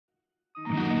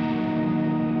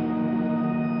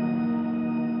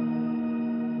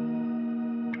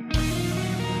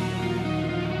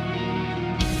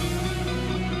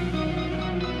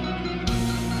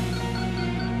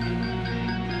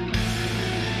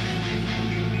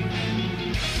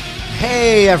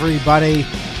Hey, everybody.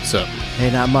 What's up?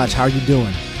 Hey, not much. How are you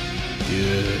doing?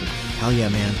 Good. Hell yeah,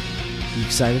 man. You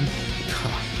excited?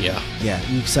 Yeah. Yeah.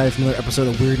 You excited for another episode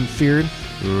of Weird and Feared?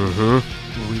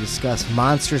 Mm-hmm. Where we discuss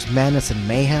monsters, madness, and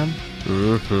mayhem.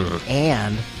 Mm-hmm.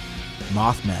 And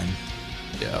Mothman.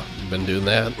 Yeah. Been doing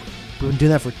that? We've been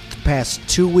doing that for the past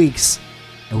 2 weeks.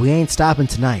 And we ain't stopping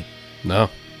tonight. No.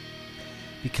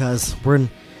 Because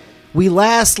we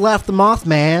last left the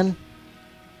Mothman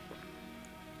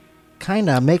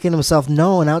kind of making himself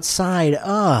known outside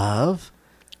of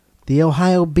the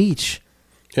Ohio beach.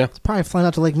 Yeah. He's probably flying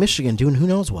out to Lake Michigan doing who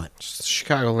knows what. Just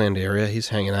Chicagoland area. He's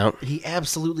hanging out. He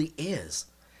absolutely is.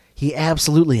 He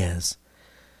absolutely is.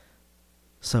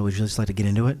 So would you just like to get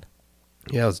into it?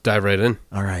 Yeah, let's dive right in.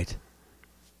 All right.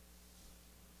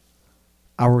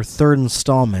 Our third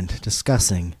installment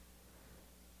discussing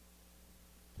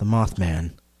the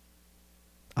Mothman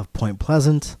of Point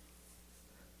Pleasant,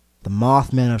 the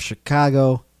Mothman of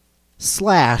Chicago, /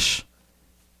 the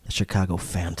Chicago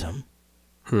Phantom.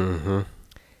 Mm-hmm.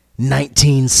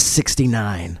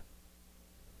 1969.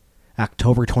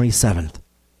 October 27th.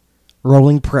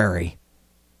 Rolling Prairie,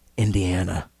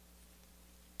 Indiana.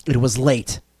 It was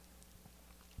late.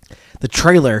 The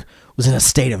trailer was in a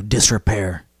state of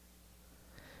disrepair.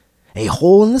 A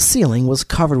hole in the ceiling was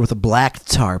covered with a black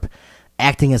tarp,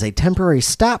 acting as a temporary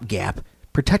stopgap,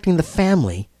 protecting the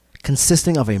family,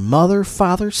 consisting of a mother,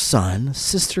 father, son,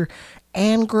 sister,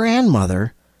 and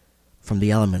grandmother from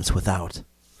the elements without.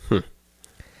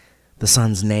 The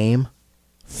son's name?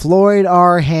 Floyd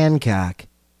R. Hancock.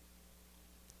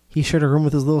 He shared a room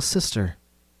with his little sister.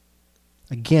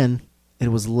 Again, it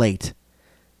was late.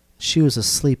 She was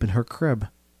asleep in her crib.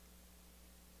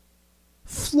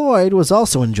 Floyd was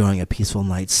also enjoying a peaceful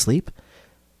night's sleep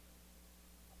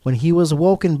when he was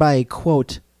woken by a,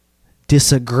 quote,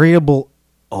 disagreeable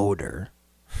odor,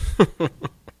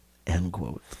 end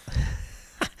quote.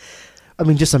 I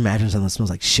mean, just imagine something that smells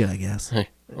like shit, I guess. Hey.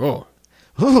 Oh.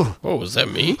 Oh, Oh, was that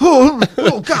me?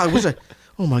 oh God, what's that?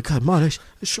 Oh, my God, Mom, I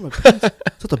shit my pants. Is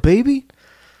that the baby?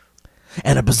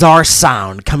 And a bizarre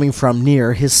sound coming from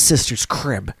near his sister's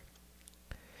crib.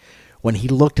 When he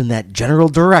looked in that general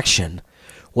direction,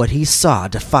 what he saw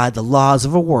defied the laws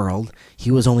of a world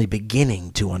he was only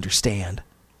beginning to understand.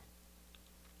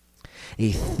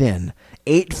 A thin,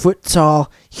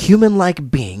 8-foot-tall,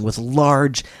 human-like being with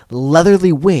large,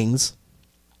 leathery wings,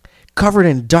 covered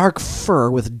in dark fur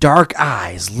with dark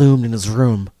eyes, loomed in his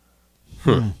room.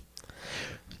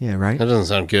 Yeah, right? That doesn't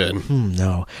sound good.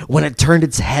 No. When it turned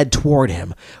its head toward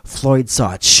him, Floyd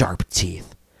saw its sharp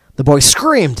teeth. The boy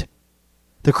screamed.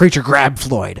 The creature grabbed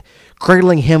Floyd,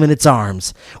 cradling him in its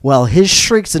arms. While his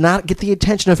shrieks did not get the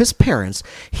attention of his parents,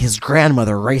 his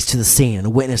grandmother raced to the scene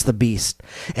and witnessed the beast,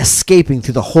 escaping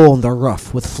through the hole in the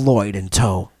roof with Floyd in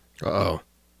tow. Uh-oh.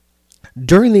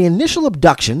 During the initial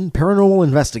abduction, paranormal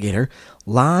investigator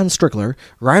Lon Strickler,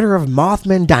 writer of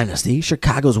Mothman Dynasty,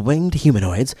 Chicago's Winged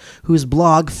Humanoids, whose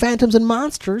blog Phantoms and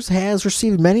Monsters has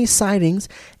received many sightings,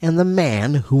 and the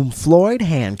man whom Floyd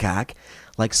Hancock,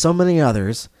 like so many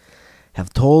others,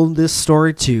 have told this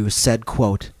story to, said,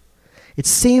 quote, "It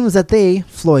seems that they,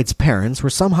 Floyd's parents, were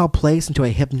somehow placed into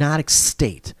a hypnotic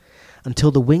state until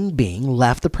the winged being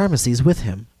left the premises with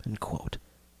him," end quote.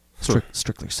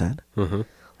 Strickler said. Mm-hmm.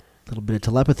 A little bit of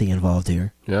telepathy involved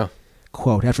here. Yeah.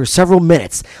 Quote, "After several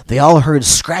minutes, they all heard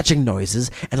scratching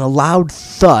noises and a loud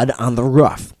thud on the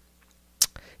roof.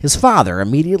 His father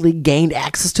immediately gained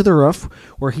access to the roof,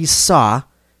 where he saw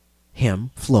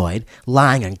him, Floyd,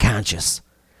 lying unconscious.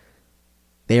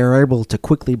 They were able to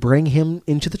quickly bring him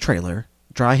into the trailer,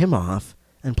 dry him off,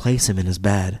 and place him in his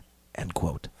bed," end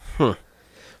quote.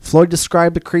 Floyd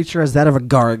described the creature as that of a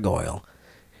gargoyle.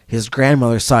 His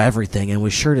grandmother saw everything and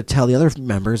was sure to tell the other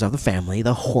members of the family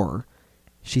the horror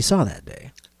she saw that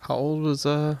day. How old was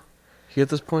he at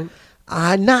this point?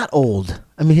 Not old.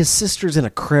 I mean, his sister's in a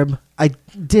crib. I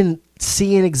didn't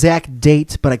see an exact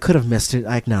date, but I could have missed it.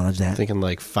 I acknowledge that. Thinking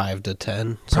like 5 to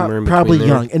 10, somewhere in between Probably there.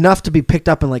 young. Enough to be picked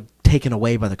up and, like, taken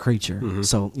away by the creature.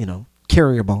 So,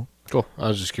 carryable. Cool. I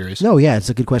was just curious. No, yeah, it's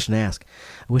a good question to ask.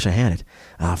 I wish I had it.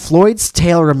 Floyd's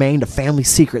tale remained a family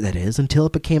secret, that is, until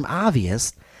it became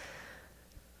obvious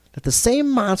that the same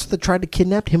monster that tried to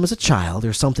kidnap him as a child,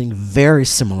 or something very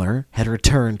similar, had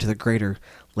returned to the greater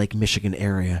Lake Michigan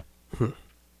area.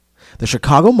 The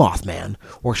Chicago Mothman,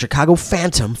 or Chicago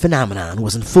Phantom phenomenon,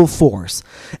 was in full force,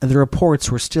 and the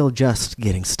reports were still just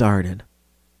getting started.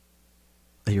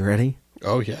 Are you ready?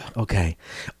 Oh, yeah. Okay.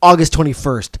 August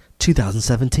 21st,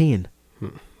 2017.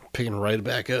 Picking right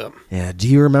back up. Yeah, do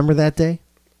you remember that day?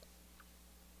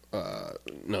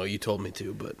 No, you told me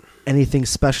to, but... Anything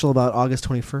special about August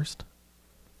 21st?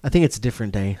 I think it's a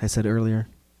different day, I said earlier.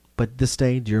 But this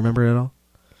day, do you remember it at all?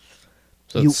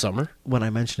 So it's summer? When I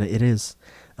mentioned it, it is.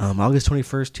 August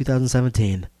 21st,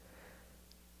 2017.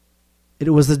 It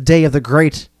was the day of the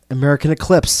great American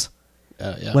eclipse.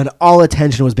 Yeah. When all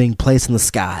attention was being placed in the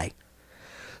sky.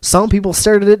 Some people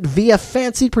stared at it via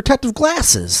fancy protective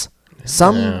glasses.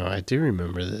 I do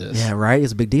remember this. Yeah, right?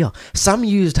 It's a big deal. Some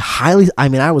used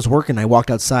I was working. I walked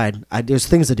outside. There's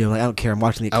things to do. Like, I don't care. I'm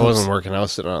watching the eclipse. I wasn't working. I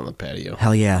was sitting on the patio.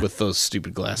 Hell yeah. With those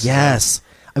stupid glasses. Yes.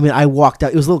 I walked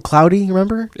out. It was a little cloudy,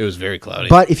 remember? It was very cloudy.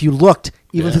 But if you looked,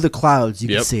 even through the clouds, you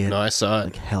could see it. No, I saw it.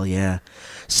 Like, hell yeah.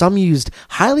 Some used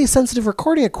highly sensitive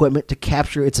recording equipment to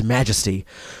capture its majesty.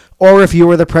 Or if you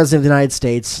were the President of the United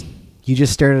States, you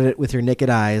just stared at it with your naked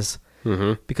eyes.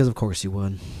 Mm-hmm. Because of course you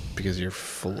would. Because you're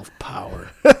full of power.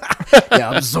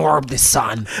 Yeah, absorb the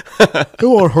sun. It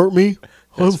won't hurt me.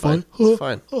 That's fine. It's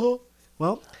fine.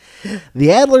 Well,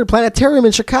 the Adler Planetarium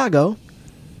in Chicago,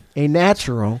 a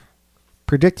natural,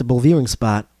 predictable viewing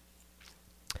spot.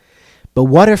 But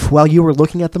what if, while you were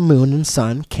looking at the moon and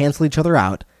sun cancel each other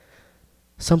out,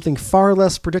 something far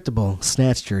less predictable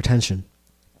snatched your attention?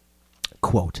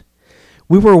 Quote,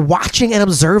 "We were watching and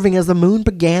observing as the moon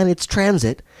began its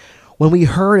transit when we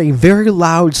heard a very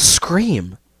loud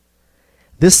scream.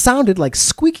 This sounded like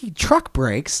squeaky truck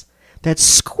brakes that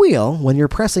squeal when you're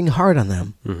pressing hard on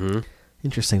them." Mm-hmm.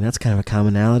 Interesting. That's kind of a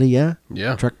commonality, yeah?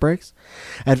 Yeah. Truck brakes?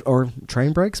 Or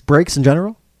train brakes? Brakes in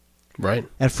general? Right.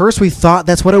 At first we thought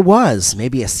that's what it was.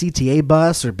 Maybe a CTA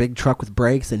bus or big truck with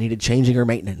brakes that needed changing or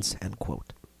maintenance. End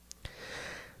quote.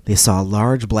 They saw a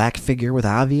large black figure with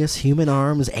obvious human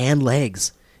arms and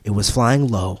legs. It was flying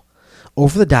low,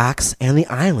 over the docks and the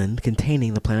island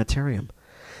containing the planetarium.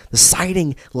 The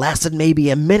sighting lasted maybe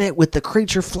a minute, with the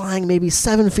creature flying maybe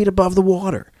 7 feet above the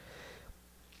water.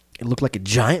 It looked like a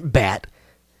giant bat,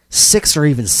 6 or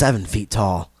even 7 feet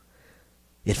tall.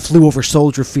 It flew over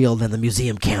Soldier Field and the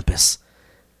museum campus.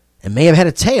 It may have had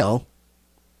a tail,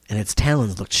 and its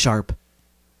talons looked sharp.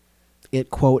 It,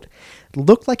 quote,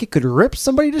 looked like it could rip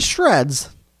somebody to shreds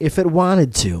if it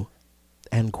wanted to,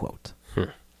 end quote.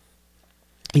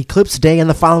 Eclipse day and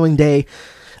the following day,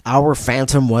 our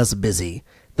phantom was busy.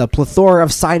 The plethora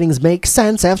of sightings make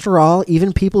sense, after all.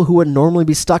 Even people who would normally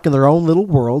be stuck in their own little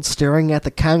world, staring at the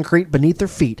concrete beneath their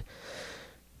feet,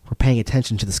 were paying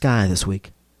attention to the sky this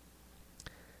week.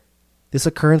 This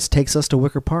occurrence takes us to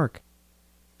Wicker Park.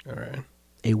 All right.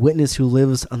 A witness who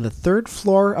lives on the 3rd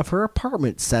floor of her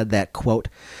apartment said that, quote,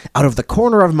 out of the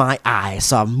corner of my eye I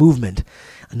saw movement.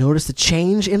 I noticed a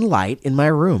change in light in my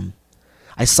room.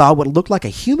 I saw what looked like a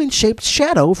human-shaped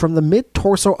shadow from the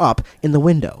mid-torso up in the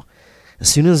window. As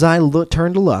soon as I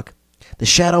turned to look, the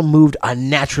shadow moved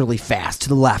unnaturally fast to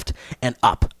the left and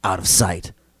up out of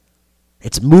sight.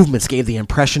 Its movements gave the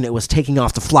impression it was taking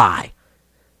off to fly.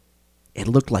 It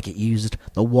looked like it used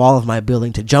the wall of my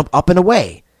building to jump up and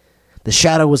away. The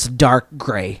shadow was dark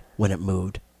gray when it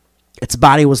moved. Its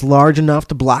body was large enough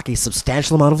to block a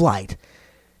substantial amount of light,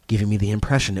 giving me the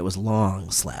impression it was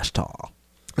long/tall.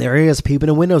 There he is, peeping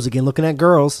in windows again, looking at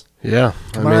girls. Yeah.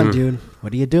 Come on, dude.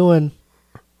 What are you doing?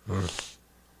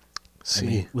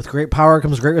 See. With great power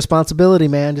comes great responsibility,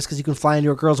 man. Just because you can fly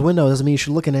into a girl's window doesn't mean you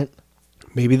should look in it.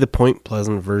 Maybe the Point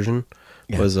Pleasant version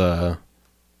was a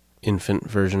infant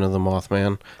version of the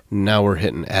Mothman. Now we're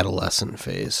hitting adolescent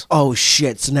phase. Oh,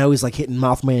 shit. So now he's like hitting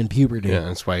Mothman puberty. Yeah,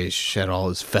 that's why he shed all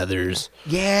his feathers.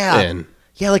 Yeah. And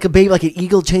yeah, like a baby, like an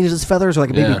eagle changes his feathers, or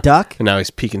like a baby duck. And now he's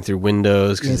peeking through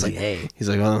windows. Cause he's like, hey. He's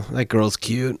like, oh, that girl's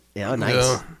cute. Yeah, oh,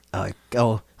 nice.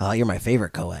 Oh, you're my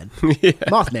favorite co-ed. Yeah.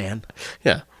 Mothman.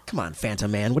 Yeah. Come on, Phantom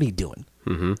Man. What are you doing?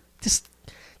 Mm-hmm. Just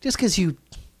because you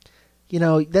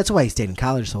know, that's why he stayed in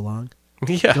college so long.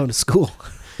 Yeah. Going to school.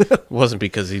 It wasn't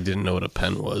because he didn't know what a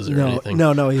pen was or anything.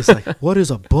 No. He's like, what is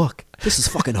a book? This is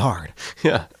fucking hard.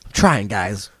 Yeah. I'm trying,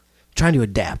 guys. I'm trying to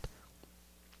adapt.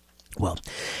 Well,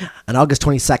 on August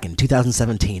 22nd,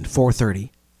 2017, 4:30,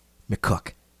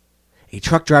 McCook. A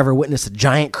truck driver witnessed a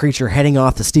giant creature heading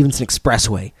off the Stevenson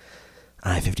Expressway,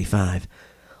 I-55.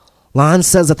 Lon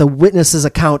says that the witness's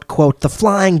account, quote, the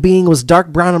flying being was dark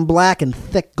brown and black and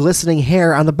thick, glistening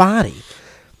hair on the body.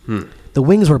 The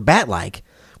wings were bat-like,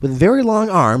 with very long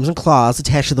arms and claws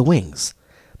attached to the wings.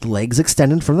 The legs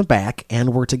extended from the back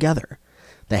and were together.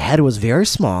 The head was very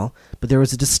small, but there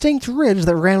was a distinct ridge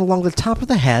that ran along the top of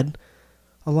the head,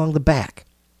 along the back.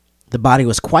 The body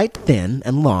was quite thin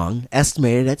and long,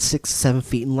 estimated at 6 to 7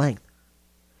 feet in length.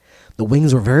 The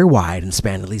wings were very wide and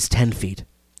spanned at least 10 feet.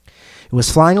 It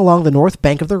was flying along the north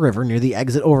bank of the river near the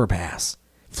exit overpass,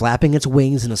 flapping its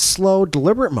wings in a slow,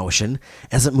 deliberate motion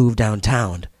as it moved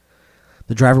downtown.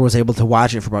 The driver was able to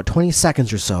watch it for about 20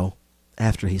 seconds or so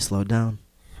after he slowed down.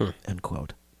 End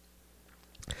quote.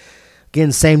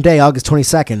 Again, same day, August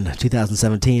 22nd,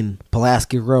 2017,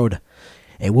 Pulaski Road.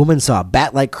 A woman saw a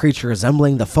bat-like creature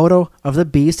resembling the photo of the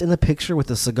beast in the picture with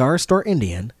the cigar store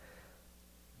Indian.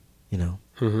 You know,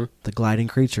 the gliding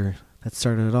creature that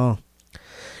started it all.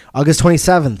 August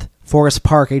 27th, Forest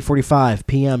Park, 8:45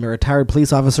 p.m. A retired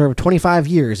police officer of 25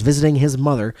 years visiting his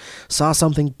mother saw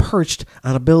something perched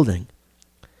on a building.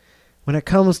 When it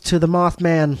comes to the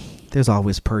Mothman, there's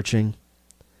always perching.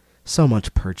 So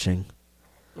much perching.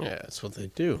 Yeah, that's what they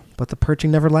do. But the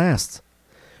perching never lasts.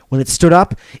 When it stood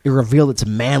up, it revealed its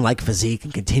man-like physique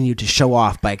and continued to show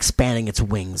off by expanding its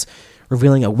wings,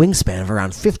 revealing a wingspan of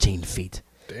around 15 feet.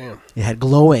 Damn. It had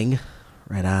glowing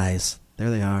red eyes. There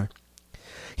they are.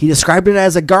 He described it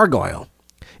as a gargoyle.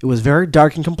 It was very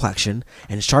dark in complexion,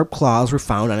 and sharp claws were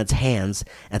found on its hands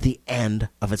at the end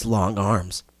of its long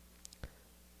arms.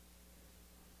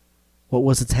 What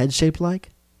was its head shaped like?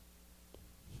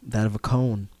 That of a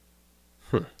cone.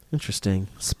 Interesting.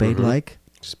 Spade-like.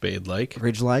 Spade-like.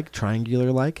 Ridge-like.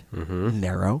 Triangular-like.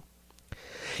 Narrow.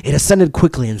 It ascended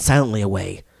quickly and silently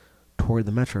away toward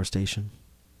the metro station.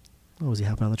 Oh, was he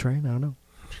hopping on the train? I don't know.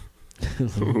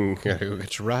 Gotta go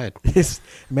get your ride.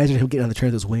 Imagine him getting on the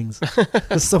train with his wings.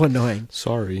 It's so annoying.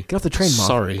 Sorry. Get off the train, Moth.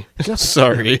 Sorry.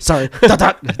 Sorry. Sorry. Dot,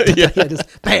 dot, dot, dot. Yeah,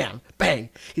 just bam, bang.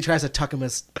 He tries to tuck him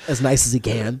as nice as he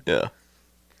can. Yeah.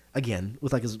 Again,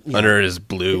 with like his under his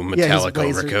blue metallic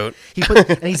his blazer. overcoat.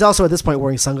 And he's also at this point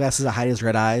wearing sunglasses to hide his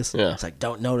red eyes. Yeah. It's like,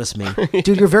 don't notice me,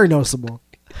 dude. You're very noticeable.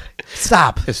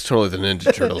 Stop. It's totally the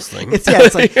Ninja Turtles thing. It's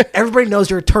like everybody knows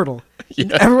you're a turtle.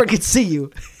 Yeah. Everyone can see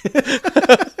you.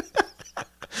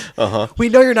 We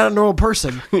know you're not a normal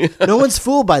person. No one's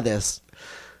fooled by this.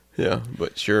 Yeah,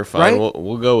 but sure, fine. Right?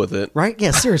 We'll go with it. Right?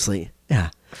 Yeah, seriously.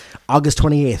 Yeah. August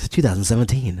 28th,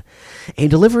 2017. A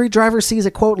delivery driver sees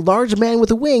a, quote, large man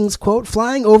with wings, quote,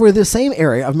 flying over the same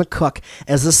area of McCook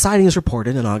as the sightings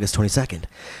reported on August 22nd.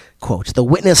 Quote, the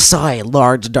witness saw a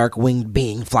large, dark winged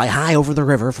being fly high over the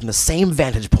river from the same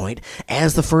vantage point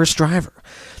as the first driver.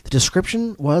 The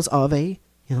description was of a,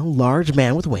 large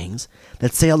man with wings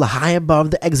that sailed high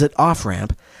above the exit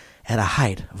off-ramp at a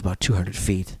height of about 200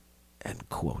 feet, end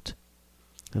quote.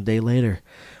 A day later,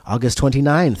 August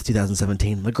 29th,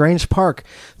 2017, LaGrange Park,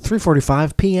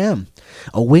 3:45 p.m.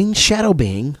 A winged shadow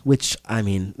being, which,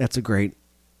 that's a great...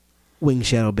 Winged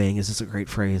shadow being is just a great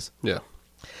phrase. Yeah.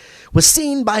 Was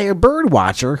seen by a bird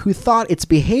watcher who thought its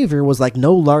behavior was like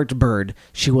no large bird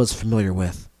she was familiar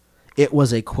with. It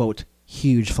was a, quote,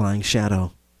 huge flying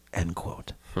shadow, end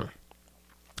quote.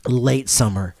 Late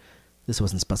summer. This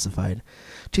wasn't specified.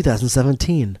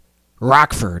 2017.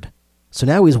 Rockford. So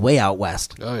now he's way out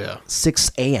west. Oh, yeah.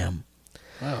 6 a.m.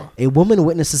 Wow. A woman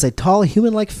witnesses a tall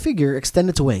human-like figure extend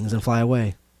its wings and fly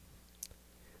away.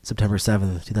 September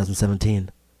 7th, 2017.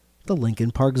 The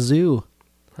Lincoln Park Zoo.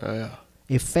 Oh, yeah.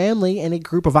 A family and a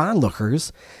group of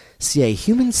onlookers see a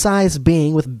human-sized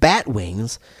being with bat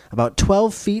wings about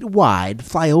 12 feet wide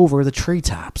fly over the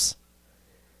treetops.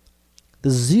 The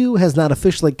zoo has not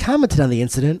officially commented on the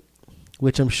incident,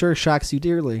 which I'm sure shocks you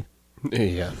dearly.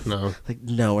 Yeah, no. Like,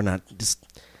 no, we're not.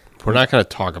 We're not going to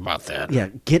talk about that. Yeah,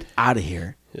 get out of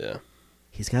here. Yeah.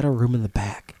 He's got a room in the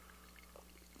back.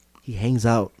 He hangs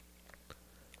out.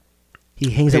 He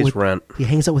hangs out with rent. He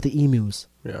hangs out with the emus.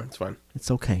 Yeah, it's fine.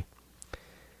 It's okay.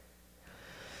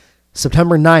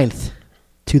 September 9th,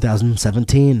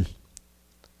 2017.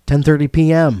 10:30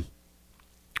 p.m.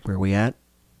 Where are we at?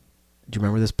 Do you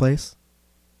remember this place?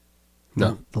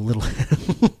 No. The little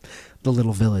the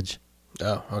little village.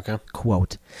 Oh, okay.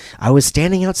 Quote, I was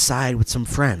standing outside with some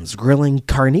friends, grilling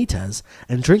carnitas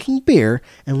and drinking beer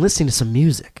and listening to some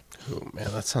music. Oh,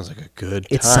 man, that sounds like a good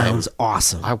time. It sounds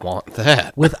awesome. I want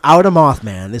that. Without a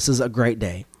Mothman, this is a great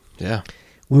day. Yeah.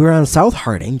 We were on South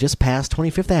Harding, just past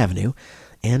 25th Avenue,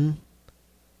 in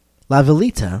La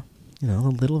Villita, the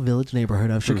little village neighborhood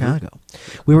of Chicago.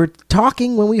 We were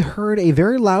talking when we heard a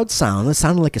very loud sound that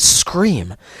sounded like a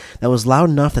scream that was loud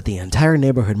enough that the entire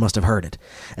neighborhood must have heard it.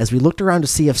 As we looked around to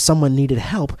see if someone needed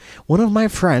help, one of my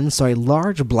friends saw a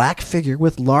large black figure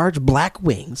with large black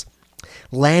wings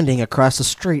landing across the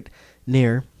street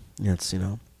near,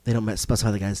 they don't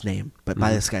specify the guy's name, but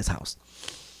by this guy's house.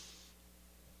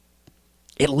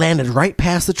 It landed right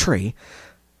past the tree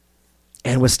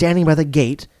and was standing by the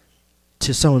gate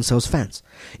to so-and-so's fence.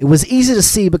 It was easy to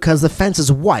see because the fence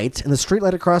is white and the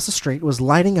streetlight across the street was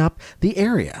lighting up the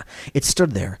area. It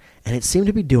stood there, and it seemed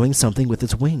to be doing something with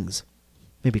its wings.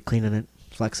 Maybe cleaning it,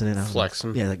 flexing it out.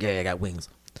 Flexing? Yeah, like, I got wings.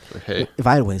 Hey. If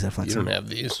I had wings, I'd flex You them. don't have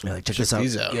these. Yeah, like, check this out.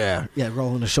 These out. Yeah,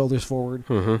 rolling the shoulders forward.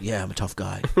 Yeah, I'm a tough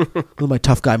guy. Look at my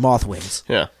tough guy moth wings.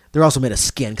 Yeah. They're also made of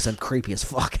skin because I'm creepy as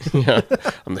fuck. Yeah,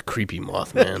 I'm the creepy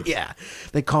Mothman. Yeah.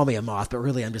 They call me a moth, but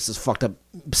really I'm just this fucked up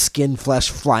skin, flesh,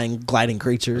 flying, gliding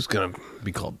creature. It was gonna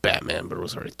be called Batman, but it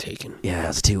was already taken. Yeah,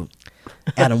 it's too.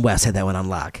 Adam West had that one on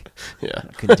lock. Yeah,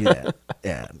 I couldn't do that.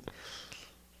 Yeah.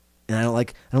 And I don't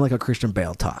like how Christian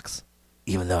Bale talks,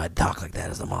 even though I talk like that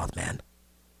as the Mothman.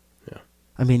 yeah.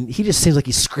 I mean, he just seems like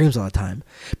he screams all the time.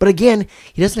 But again,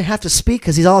 he doesn't have to speak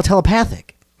because he's all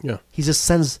telepathic. Yeah. He just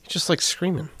sends... Just like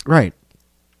screaming. Right.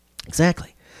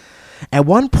 Exactly. At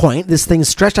one point, this thing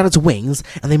stretched out its wings,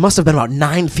 and they must have been about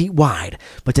 9 feet wide,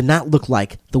 but did not look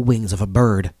like the wings of a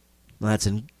bird. Well, that's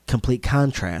in complete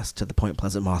contrast to the Point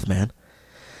Pleasant Mothman.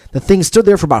 The thing stood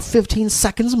there for about 15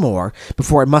 seconds more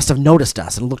before it must have noticed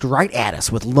us and looked right at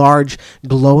us with large,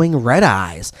 glowing red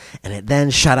eyes, and it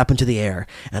then shot up into the air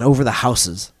and over the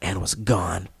houses and was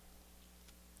gone.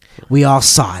 We all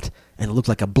saw it, and it looked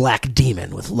like a black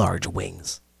demon with large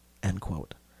wings. End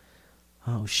quote.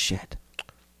 Oh, shit.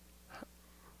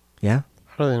 Yeah?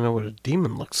 How do they know what a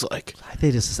demon looks like?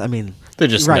 They just know.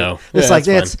 Right. know. It's Yeah, like,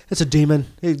 that's it's a demon.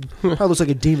 It probably looks like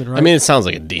a demon, right? I mean, it sounds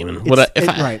like a demon. Right.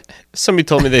 If somebody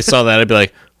told me they saw that, I'd be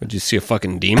like, "Did you see a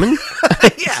fucking demon?"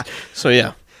 Yeah. So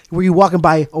yeah. Were you walking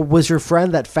by, was your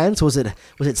friend that fence, was it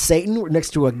Satan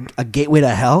next to a gateway to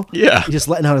hell? Yeah. He just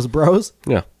letting out his bros?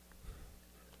 Yeah.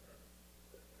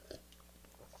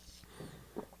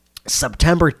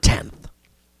 September 10th,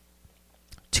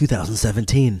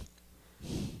 2017.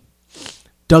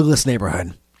 Douglas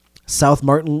neighborhood, South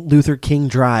Martin Luther King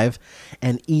Drive,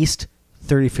 and East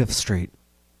 35th Street.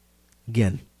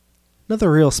 Again, another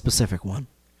real specific one.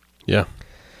 Yeah.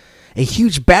 A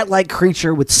huge bat-like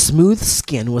creature with smooth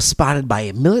skin was spotted by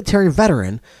a military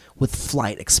veteran with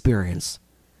flight experience.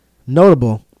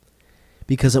 Notable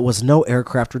because it was no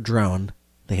aircraft or drone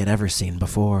they had ever seen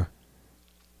before.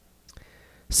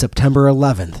 September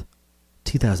 11th,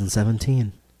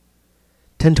 2017.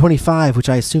 10:25, which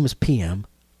I assume is PM,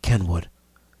 Kenwood.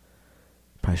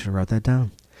 Probably should have wrote that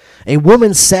down. A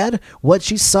woman said what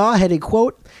she saw had a,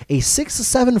 quote, a 6 to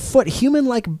 7 foot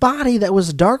human-like body that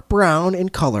was dark brown in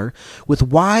color with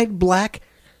wide black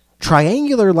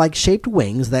triangular-like shaped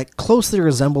wings that closely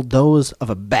resembled those of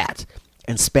a bat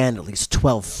and spanned at least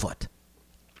 12 foot.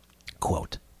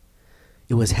 Quote,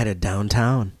 it was headed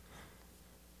downtown.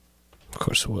 Of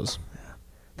course it was.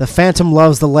 The Phantom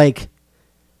loves the lake.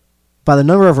 By the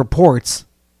number of reports,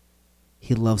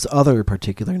 he loves other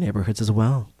particular neighborhoods as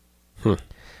well.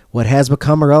 What has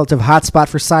become a relative hotspot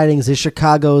for sightings is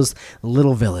Chicago's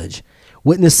Little Village.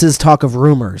 Witnesses talk of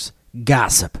rumors,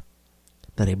 gossip,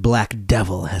 that a black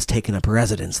devil has taken up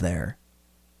residence there.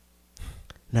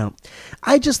 Now,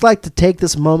 I'd just like to take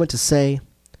this moment to say,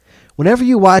 whenever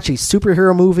you watch a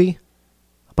superhero movie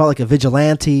about like a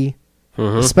vigilante,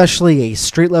 especially a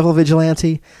street-level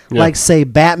vigilante, like, say,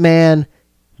 Batman,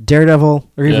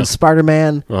 Daredevil, or even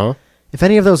Spider-Man, if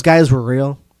any of those guys were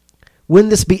real,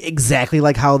 wouldn't this be exactly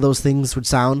like how those things would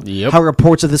sound? Yep. How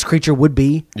reports of this creature would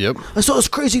be? Yep. I saw this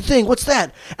crazy thing. What's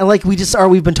that? And like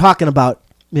we've been talking about,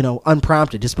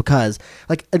 unprompted, just because.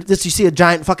 Like, you see a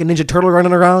giant fucking Ninja Turtle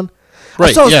running around? Right,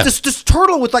 I saw this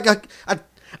turtle with like a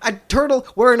turtle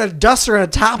wearing a duster and a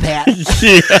top hat.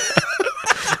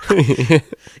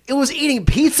 It was eating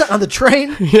pizza on the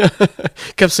train. Yeah.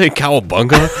 Kept saying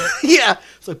cowabunga. Yeah.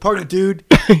 It's like, party, dude.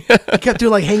 He kept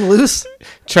doing like hang loose.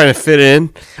 Trying to fit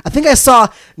in. I think I saw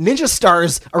ninja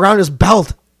stars around his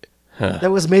belt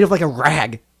that was made of like a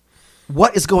rag.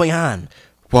 What is going on?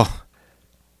 Well,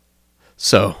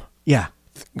 so. Yeah.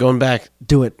 Going back.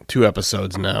 Do it. 2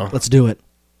 episodes now. Let's do it.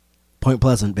 Point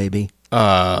Pleasant, baby.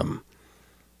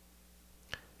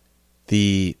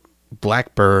 The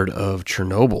Blackbird of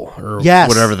Chernobyl, or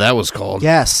whatever that was called.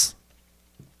 Yes.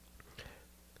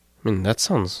 I mean, that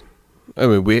sounds... I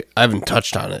haven't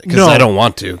touched on it, because I don't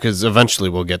want to, because eventually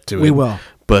we'll get to it. We will.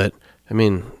 But, I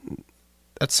mean,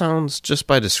 that sounds, just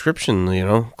by description,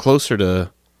 closer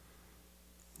to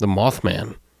the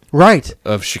Mothman. Right.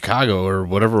 Of Chicago, or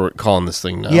whatever we're calling this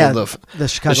thing now. Yeah, the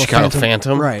Chicago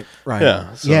Phantom. Right.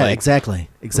 Yeah. So exactly.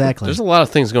 There's a lot of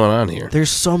things going on here. There's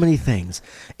so many things.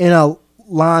 In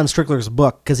Lon Strickler's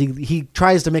book, because he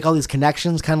tries to make all these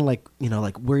connections, kind of like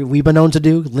like we've been known to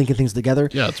do, linking things together.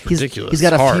 Yeah, it's ridiculous. He's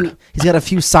got a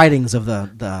few sightings of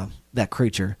that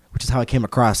creature, which is how I came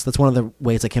across. That's one of the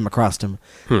ways I came across him,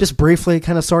 just briefly,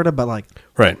 kind of, sort of, but like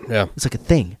right, yeah, it's like a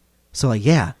thing. So like,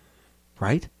 yeah,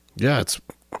 right, yeah, it's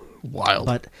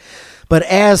wild. But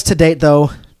as to date,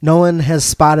 though, no one has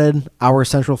spotted our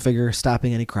central figure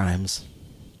stopping any crimes.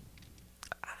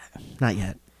 Not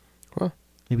yet. Well.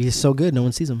 Maybe he's so good, no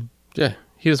one sees him. Yeah,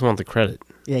 he doesn't want the credit.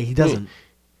 Yeah, he doesn't.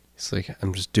 He's like,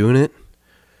 I'm just doing it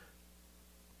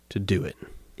to do it.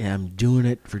 Yeah, I'm doing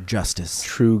it for justice.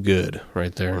 True good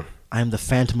right there. I am the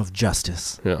Phantom of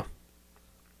Justice. Yeah.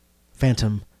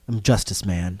 Phantom, I'm Justice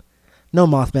Man. No,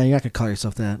 Mothman, you're not going to call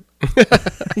yourself that.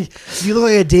 You look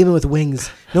like a demon with wings.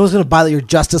 No one's going to buy that you're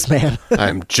Justice Man.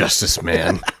 I'm Justice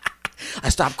Man. I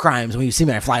stop crimes. When you see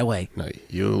me, I fly away. No,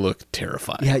 you look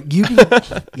terrified. Yeah,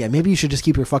 yeah, maybe you should just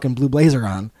keep your fucking blue blazer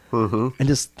on and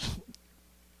just,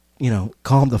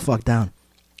 calm the fuck down.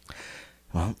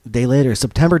 Well, a day later,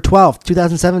 September 12th,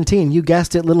 2017, you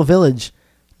guessed it, Little Village,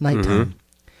 nighttime.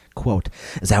 Quote,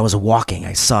 as I was walking,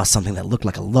 I saw something that looked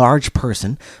like a large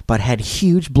person, but had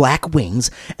huge black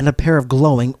wings and a pair of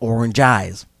glowing orange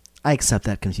eyes. I accept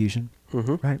that confusion,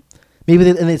 right? Maybe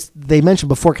they mentioned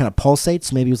before kind of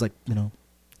pulsates. Maybe it was like,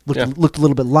 looked a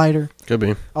little bit lighter. Could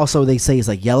be. Also, they say he's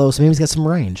like yellow, so maybe he's got some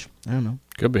range. I don't know.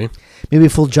 Could be. Maybe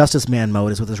full Justice Man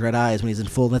mode is with his red eyes when he's in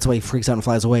full. That's why he freaks out and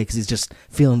flies away, because he's just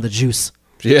feeling the juice.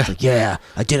 Yeah. Like, yeah,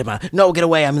 I did it, man. No, get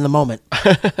away. I'm in the moment.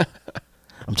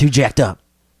 I'm too jacked up.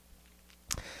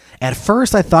 At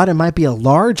first, I thought it might be a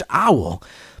large owl,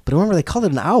 but remember they called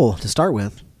it an owl to start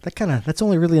with. That's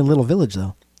only really in Little Village,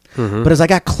 though. But as I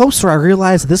got closer, I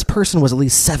realized this person was at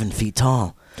least 7 feet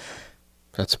tall.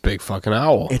 That's a big fucking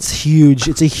owl. It's huge.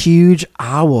 It's a huge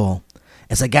owl.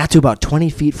 As I got to about 20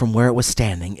 feet from where it was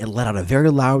standing, it let out a very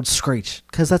loud screech,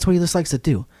 because that's what he just likes to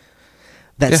do.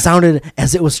 That sounded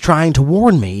as it was trying to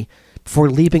warn me before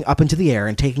leaping up into the air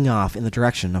and taking off in the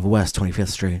direction of West 25th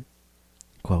Street.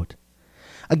 Quote,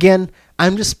 again,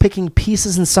 I'm just picking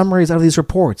pieces and summaries out of these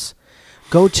reports.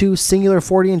 Go to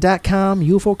SingularFortean.com,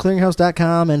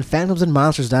 UFOClearinghouse.com, and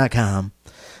PhantomsandMonsters.com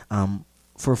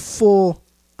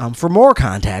for more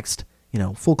context,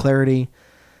 full clarity,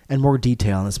 and more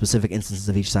detail on the specific instances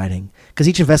of each sighting. Because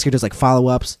each investigator does like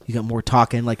follow-ups. You got more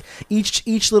talking. Like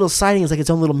each little sighting is like its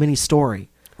own little mini story.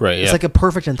 Right. It's like a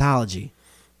perfect anthology.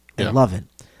 I love it.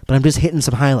 But I'm just hitting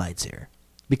some highlights here.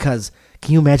 Because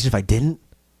can you imagine if I didn't?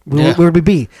 Where would we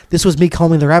be? This was me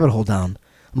combing the rabbit hole down.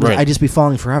 I'd just be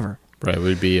falling forever. Right,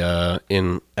 we'd be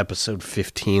in episode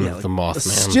 15 of the Mothman.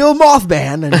 Still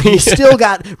Mothman, and he's still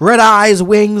got red eyes,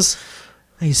 wings.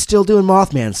 And he's still doing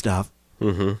Mothman stuff.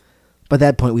 Mm-hmm. By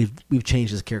that point, we've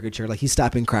changed his caricature. Like he's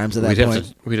stopping crimes at that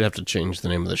point. We'd have to change the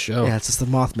name of the show. Yeah, it's just the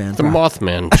Mothman. The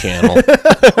Mothman Channel.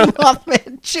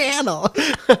 Mothman Channel.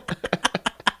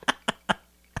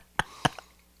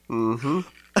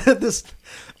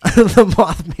 The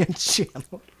Mothman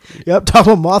Channel. Yep,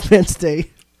 talking about Mothman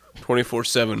today.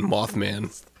 24/7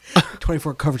 Mothman.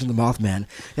 24 coverage of the Mothman.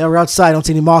 Yeah, we're outside. Don't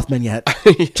see any Mothmen yet.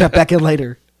 Check back in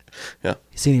later. Yeah.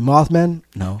 You see any Mothmen?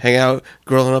 No. Hang out,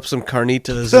 grilling up some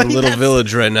carnitas in Little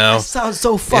Village right now. That sounds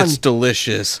so fun. It's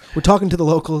delicious. We're talking to the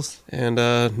locals. And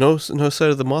no sight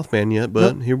of the Mothman yet,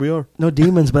 but here we are. No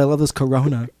demons, but I love this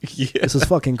Corona. Yeah. This is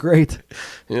fucking great.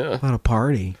 Yeah. What a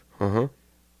party. Uh-huh.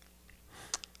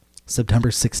 September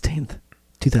 16th,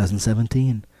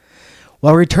 2017.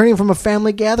 While returning from a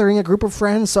family gathering, a group of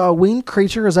friends saw a winged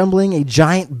creature resembling a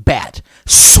giant bat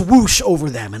swoosh over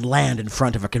them and land in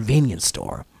front of a convenience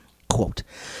store. Quote,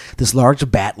 this large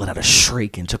bat let out a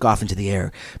shriek and took off into the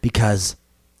air because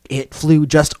it flew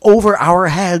just over our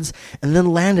heads and then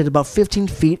landed about 15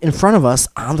 feet in front of us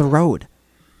on the road.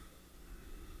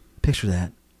 Picture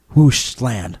that. Whoosh,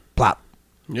 land, plop.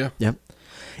 Yeah. Yep.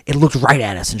 It looked right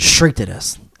at us and shrieked at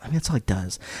us. I mean, that's all it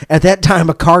does. At that time,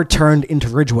 a car turned into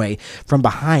Ridgeway from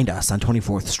behind us on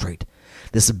 24th Street.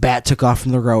 This bat took off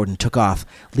from the road and took off,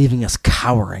 leaving us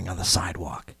cowering on the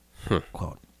sidewalk.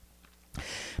 Quote.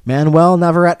 Manuel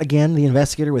Navarrete, again, the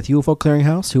investigator with UFO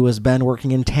Clearinghouse, who has been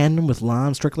working in tandem with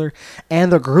Lon Strickler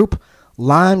and the group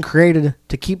Lon created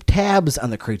to keep tabs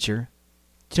on the creature.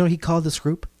 Do you know what he called this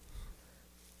group?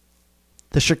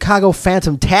 The Chicago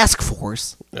Phantom Task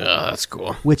Force. Yeah, that's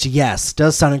cool. Which, yes,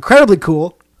 does sound incredibly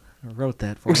cool. I wrote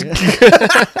that for you.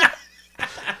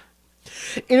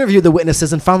 Interviewed the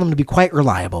witnesses and found them to be quite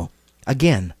reliable.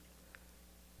 Again,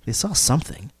 they saw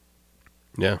something.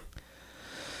 Yeah.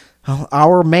 Well,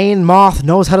 our main moth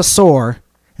knows how to soar,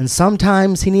 and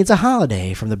sometimes he needs a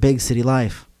holiday from the big city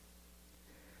life.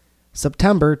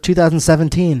 September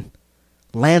 2017,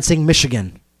 Lansing,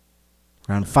 Michigan,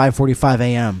 around 5:45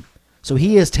 a.m. So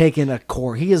he has taken a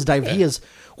core. He is He is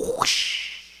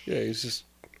whoosh. Yeah, he's just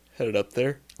headed up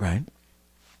there. Right.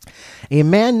 A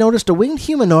man noticed a winged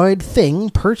humanoid thing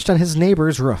perched on his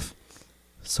neighbor's roof.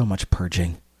 So much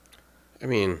purging. I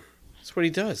mean, that's what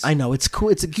he does. I know, it's cool.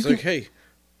 It's like, hey,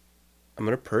 I'm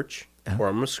going to perch or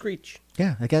I'm going to screech.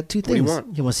 Yeah, I got two things. What do you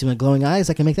want? You want to see my glowing eyes?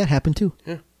 I can make that happen too.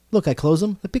 Yeah. Look, I close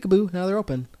them. The peekaboo. Now they're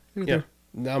open. Yeah.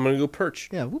 Now I'm going to go perch.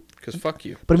 Yeah. Because fuck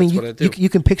you. But I mean, that's you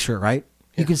can picture it, right?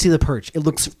 Yeah. You can see the perch. It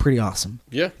looks pretty awesome.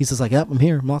 Yeah. He says like, yep, I'm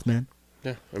here, Mothman.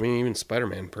 Yeah, I mean, even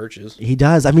Spider-Man perches. He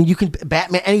does. I mean, you can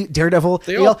Batman, any Daredevil.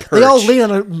 They all lean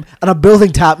on a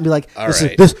building top and be like, All "This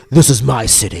right. this is my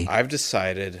city." I've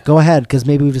decided Go ahead, because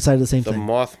maybe we've decided the same the thing.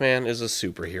 Mothman is a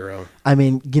superhero. I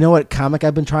mean, you know what comic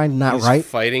I've been trying to not He's write?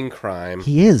 fighting crime.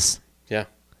 He is. Yeah.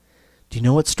 Do you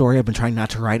know what story I've been trying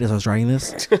not to write as I was writing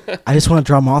this? I just want to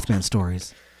draw Mothman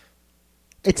stories.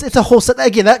 It's a whole set.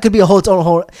 Again, that could be its own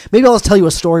whole. Maybe I'll just tell you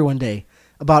a story one day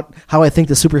about how I think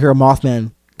the superhero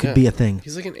Mothman could be a thing.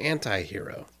 He's like an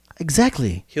anti-hero.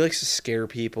 Exactly. He likes to scare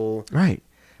people. Right.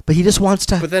 But he just wants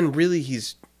to. But then really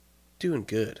he's doing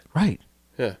good. Right.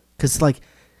 Yeah. Because, like,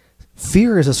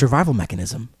 fear is a survival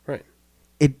mechanism. Right.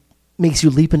 It makes you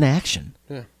leap into action.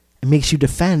 Yeah. It makes you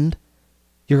defend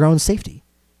your own safety.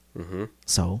 Mm-hmm.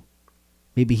 So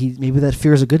maybe that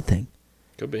fear is a good thing.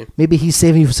 Could be. Maybe he's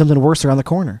saving you from something worse around the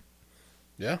corner.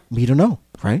 Yeah. You don't know,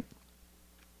 right?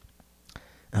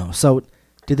 Oh, so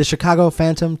did the Chicago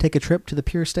Phantom take a trip to the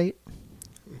Pure State?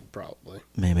 Probably.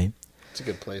 Maybe. It's a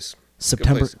good place.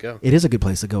 September. Good place to go. It is a good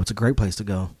place to go. It's a great place to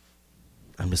go.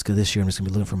 This year I'm just gonna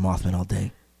be looking for Mothman all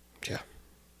day. Yeah.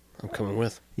 I'm coming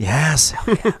with. Yes.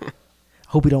 Hell yeah.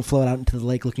 Hope we don't float out into the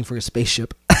lake looking for a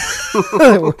spaceship.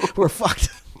 we're fucked.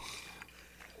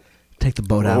 Take the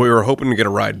boat out. Well, we were hoping to get a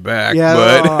ride back, Yeah.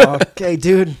 but Okay,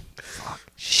 dude. Fuck.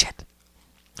 Shit.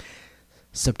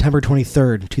 September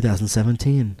 23rd,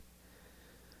 2017.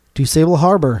 DuSable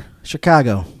Harbor,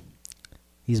 Chicago.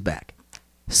 He's back.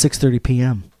 6:30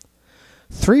 p.m.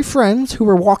 3 friends who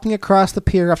were walking across the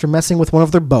pier after messing with one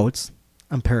of their boats.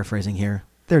 I'm paraphrasing here.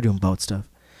 They're doing boat stuff.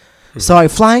 Saw a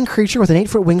flying creature with an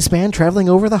 8-foot wingspan traveling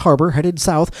over the harbor headed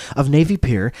south of Navy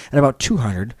Pier at about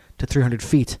 200 to 300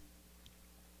 feet.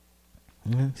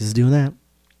 Yeah, he's doing that.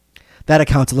 That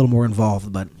account's a little more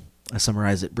involved, but I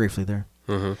summarized it briefly there.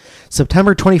 Mhm.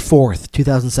 September 24th,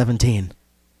 2017.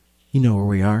 You know where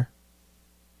we are.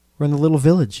 We're in the little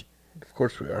village. of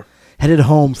course we are. Headed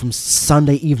home from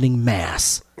Sunday evening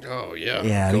mass. Oh, yeah.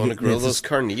 Yeah, Going you- to grill it's those just-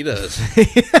 carnitas.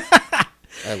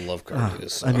 I love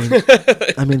carnitas.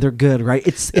 So. I mean, they're good, right?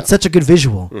 It's such a good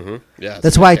visual. Yeah, it's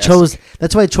That's why fantastic.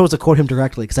 I chose to quote him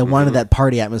directly, because I wanted that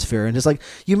party atmosphere, and just like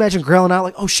you imagine grilling out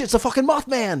like, oh shit, it's a fucking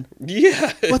Mothman.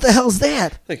 Yeah. What the hell's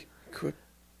that? Like, quit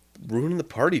ruining the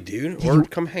party, dude. Or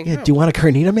come hang out. Do you want a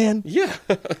carnita, man? Yeah.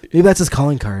 Maybe that's his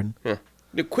calling card. Yeah.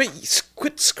 No, quit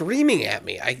screaming at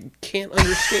me. I can't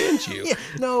understand you. Yeah,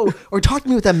 no, or talk to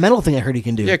me with that metal thing I heard he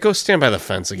can do. Yeah, go stand by the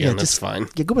fence again. That's just- fine.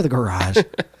 Yeah, go by the garage.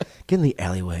 Get in the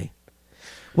alleyway.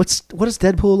 What is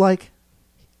Deadpool like?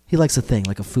 He likes a thing,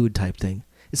 like a food type thing.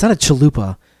 It's not a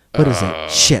chalupa. What is it?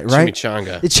 Shit, right?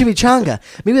 Chimichanga. It's chimichanga.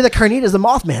 Maybe the carnita is the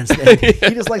Mothman's thing.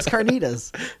 He just likes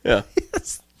carnitas. Yeah.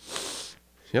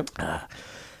 Yep.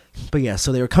 But yeah,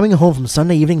 so they were coming home from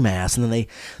Sunday evening mass, and then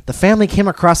the family came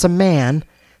across a man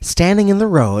standing in the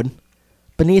road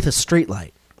beneath a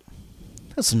streetlight.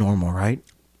 That's normal, right?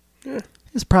 Yeah.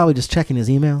 He's probably just checking his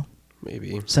email,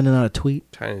 Maybe. sending out a tweet,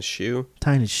 Tying his shoe.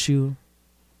 tying his shoe.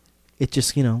 It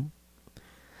just,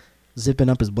 zipping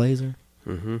up his blazer.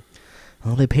 Mm-hmm.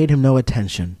 Well, they paid him no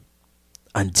attention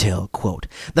until, quote,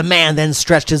 the man then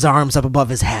stretched his arms up above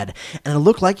his head, and it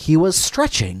looked like he was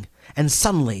stretching, and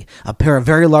suddenly a pair of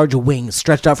very large wings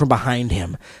stretched out from behind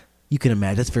him. You can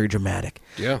imagine, that's very dramatic.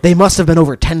 Yeah. They must have been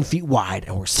over 10 feet wide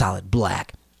and were solid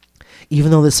black.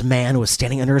 Even though this man was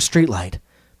standing under a streetlight,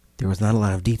 there was not a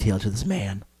lot of detail to this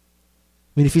man.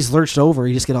 I mean, if he's lurched over,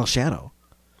 you just get all shadow.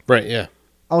 Right, yeah.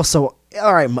 Also,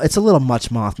 all right, it's a little much,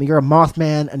 Mothman. You're a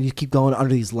Mothman, and you keep going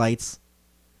under these lights.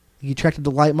 You attracted to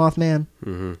light, Mothman?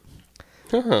 Mm-hmm.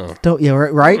 Oh. Don't you?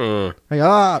 Right? Uh,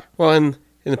 Like, well, in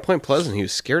the Point Pleasant, he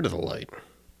was scared of the light.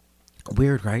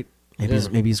 weird, right? Maybe Yeah.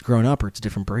 maybe he's grown up, or it's a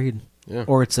different breed, Yeah.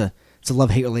 or it's a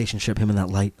love-hate relationship, him and that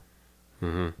light.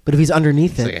 Mm-hmm. But if he's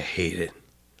underneath It's it, like, I hate it,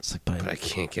 it's like, but I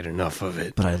can't get enough of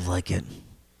it. but I like it.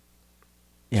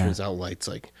 Yeah, Turns out light's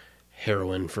like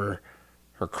heroin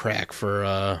or crack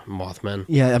for Mothmen.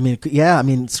 yeah. I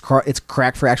mean, it's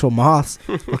crack for actual moths.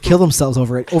 They'll kill themselves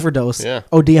over it, overdose, Yeah.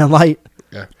 OD on light.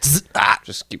 Yeah. Zzz, ah,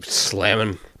 Just keep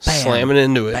slamming Bam.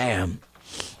 into it. Bam.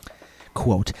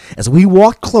 Quote, as we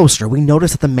walked closer, we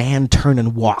noticed that the man turned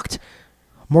and walked,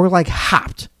 more like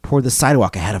hopped, toward the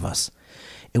sidewalk ahead of us.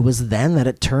 It was then that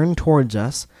it turned towards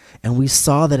us, and we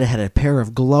saw that it had a pair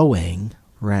of glowing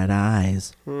red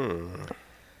eyes.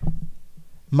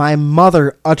 My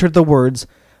mother uttered the words,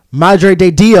 Madre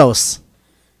de Dios,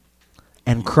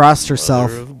 and crossed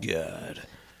herself, Mother of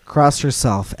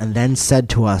God. and then said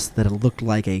to us that it looked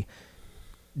like a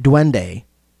duende,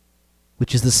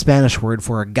 which is the Spanish word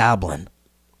for a goblin.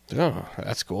 Oh,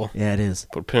 that's cool. Yeah, it is.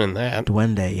 Put a pin in that.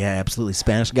 Duende, yeah, absolutely.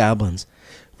 Spanish goblins.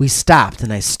 We stopped,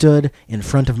 and I stood in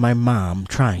front of my mom,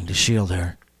 trying to shield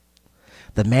her.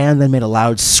 The man then made a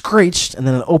loud screech, and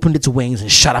then it opened its wings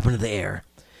and shot up into the air.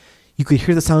 You could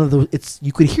hear the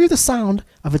sound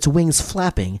of its wings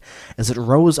flapping as it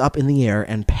rose up in the air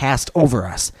and passed over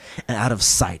us and out of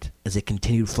sight as it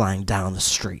continued flying down the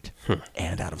street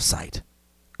and out of sight.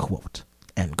 Quote,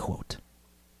 end quote.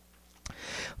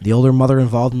 The older mother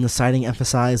involved in the sighting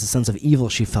emphasized the sense of evil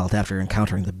she felt after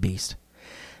encountering the beast.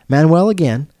 Manuel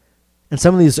again, and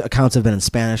some of these accounts have been in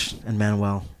Spanish, and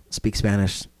Manuel speaks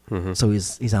Spanish, so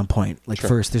he's on point.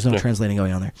 First, there's no translating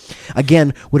going on there.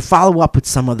 Again, would follow up with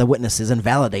some of the witnesses and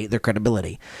validate their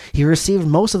credibility. He received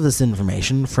most of this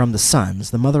information from the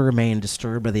sons. The mother remained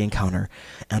disturbed by the encounter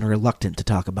and reluctant to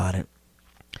talk about it.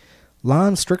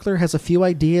 Lon Strickler has a few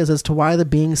ideas as to why the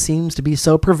being seems to be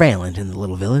so prevalent in the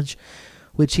little village,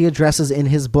 which he addresses in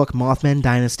his book Mothman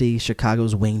Dynasty,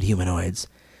 Chicago's Winged Humanoids.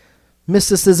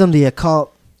 Mysticism, the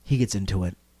occult, he gets into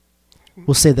it.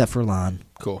 We'll save that for Lon.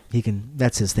 Cool.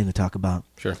 That's his thing to talk about.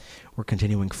 Sure. We're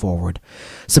continuing forward.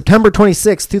 September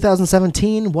 26,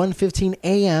 2017, 1:15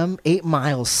 a.m., 8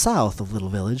 miles south of Little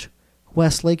Village,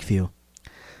 West Lakeview.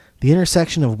 The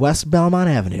intersection of West Belmont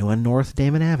Avenue and North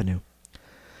Damon Avenue.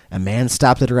 A man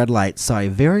stopped at a red light, saw a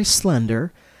very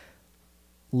slender,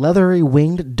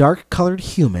 leathery-winged, dark-colored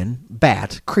human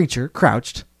bat creature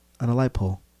crouched on a light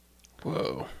pole.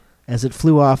 Whoa. As it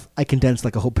flew off, I condensed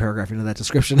like a whole paragraph into that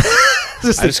description. I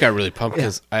just got really pumped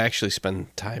because I actually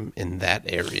spend time in that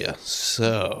area.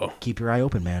 So keep your eye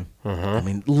open, man. I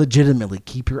mean, legitimately,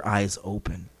 keep your eyes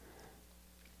open.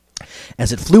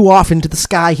 As it flew off into the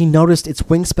sky, he noticed its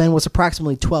wingspan was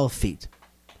approximately 12 feet.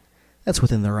 That's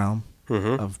within the realm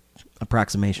of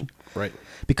approximation. Right.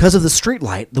 Because of the street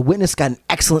light, the witness got an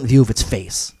excellent view of its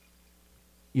face.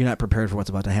 You're not prepared for what's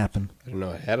about to happen. I didn't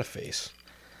know it had a face.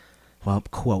 Well,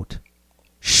 quote,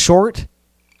 short,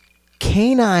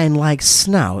 canine-like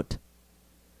snout,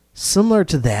 similar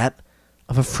to that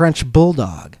of a French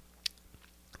bulldog.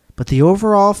 But the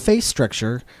overall face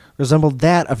structure resembled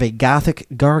that of a Gothic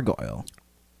gargoyle.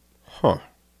 Huh.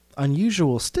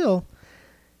 Unusual still,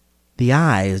 the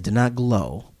eyes did not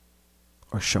glow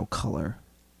or show color,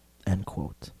 end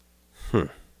quote.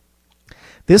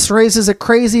 This raises a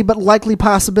crazy but likely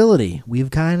possibility. We've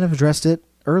kind of addressed it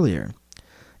earlier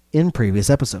in previous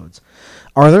episodes.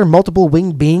 Are there multiple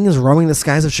winged beings roaming the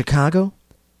skies of Chicago?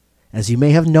 As you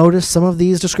may have noticed, some of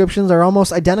these descriptions are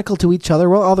almost identical to each other,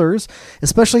 while others,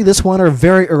 especially this one, are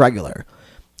very irregular.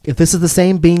 If this is the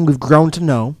same being we've grown to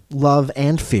know, love,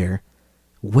 and fear,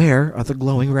 where are the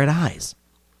glowing red eyes?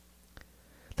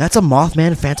 That's a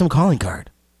Mothman Phantom calling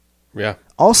card. Yeah.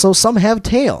 Also, some have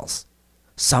tails.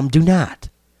 Some do not.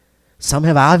 Some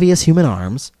have obvious human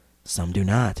arms. Some do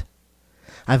not.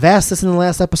 I've asked this in the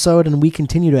last episode, and we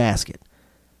continue to ask it.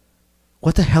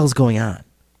 What the hell's going on?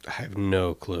 I have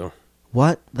no clue.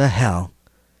 What the hell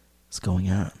is going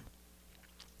on?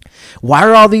 Why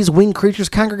are all these winged creatures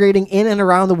congregating in and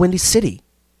around the Windy City?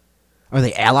 Are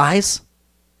they allies?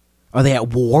 Are they at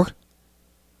war?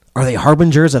 Are they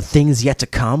harbingers of things yet to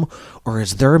come? Or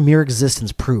is their mere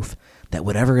existence proof that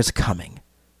whatever is coming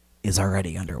is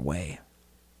already underway?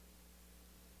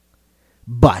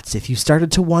 But if you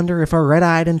started to wonder if our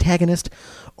red-eyed antagonist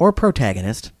or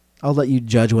protagonist, I'll let you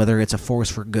judge whether it's a force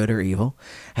for good or evil,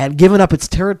 had given up its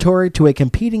territory to a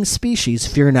competing species,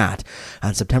 fear not.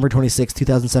 On September 26,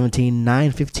 2017,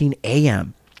 9:15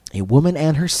 a.m., a woman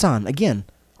and her son, again,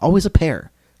 always a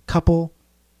pair, couple,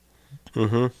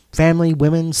 family,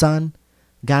 women, son,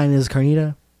 guy and his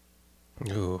carnita.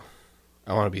 Ooh,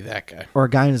 I want to be that guy. Or a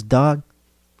guy and his dog.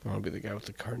 I want to be the guy with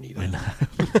the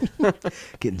carnita.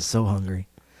 Getting so hungry.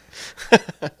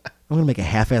 I'm going to make a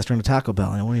half-assed run to Taco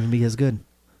Bell, and it won't even be as good.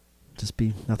 Just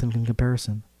be nothing in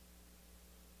comparison.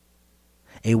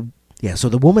 So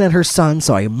the woman and her son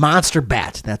saw a monster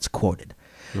bat, that's quoted,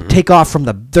 take off from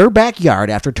their backyard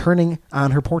after turning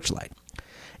on her porch light.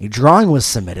 A drawing was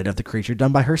submitted of the creature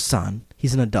done by her son.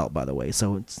 He's an adult, by the way,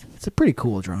 so it's a pretty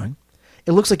cool drawing.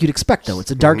 It looks like you'd expect, though.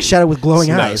 It's a dark shadow with glowing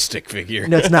eyes. It's not a stick figure.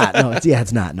 No, it's not. No,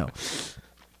 it's not. No.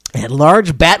 It had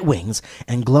large bat wings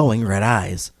and glowing red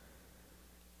eyes.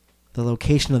 The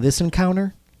location of this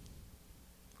encounter?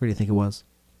 Where do you think it was?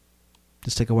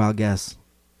 Just take a wild guess.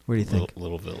 Where do you think?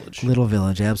 Little Village. Little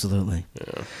Village, absolutely.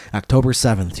 Yeah. October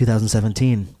 7th,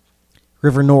 2017.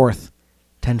 River North,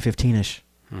 10:15-ish.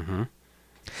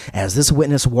 As this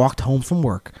witness walked home from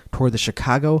work toward the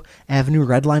Chicago Avenue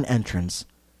Red Line entrance,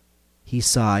 he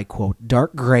saw a, quote,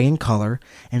 dark gray in color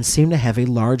and seemed to have a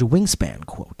large wingspan,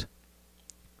 quote.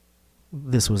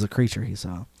 This was a creature he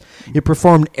saw. It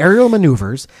performed aerial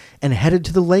maneuvers and headed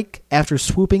to the lake after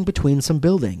swooping between some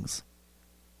buildings.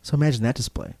 So imagine that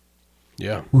display.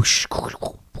 Yeah. Whoosh.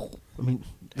 I mean,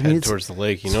 Head it's, towards the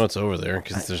lake. You know it's over there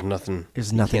because there's nothing.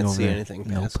 there's nothing you can't over see there. anything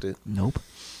Nope. past it. Nope.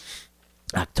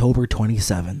 October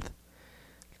 27th,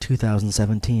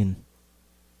 2017.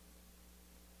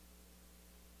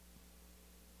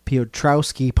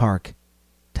 Piotrowski Park,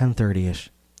 10:30ish.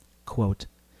 Quote,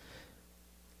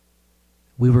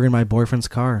 "We were in my boyfriend's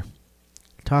car,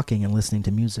 talking and listening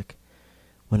to music,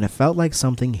 when it felt like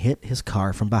something hit his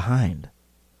car from behind.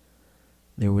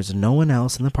 There was no one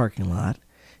else in the parking lot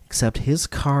except his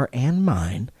car and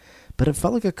mine, but it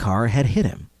felt like a car had hit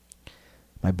him.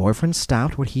 My boyfriend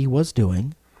stopped what he was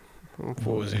doing." What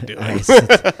was he doing?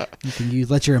 You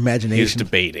let your imagination. He was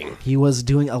debating. He was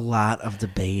doing a lot of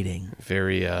debating.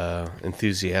 Very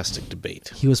enthusiastic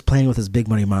debate. He was playing with his big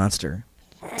money monster.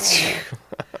 I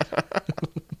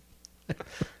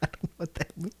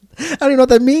don't even know what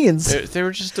that means. They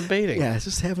were just debating. Yeah, it's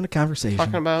just having a conversation.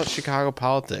 Talking about Chicago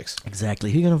politics.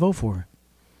 Exactly. Who are you going to vote for?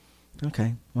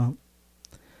 Okay, well.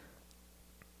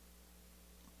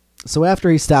 So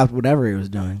after he stopped whatever he was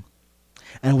doing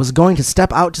and was going to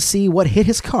step out to see what hit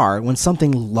his car when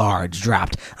something large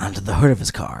dropped onto the hood of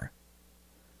his car,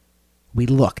 we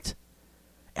looked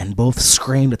and both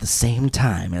screamed at the same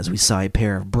time as we saw a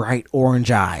pair of bright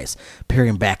orange eyes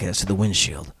peering back at us through the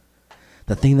windshield.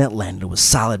 The thing that landed was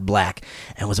solid black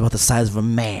and was about the size of a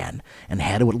man and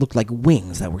had what looked like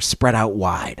wings that were spread out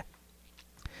wide.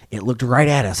 It looked right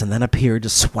at us and then appeared to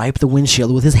swipe the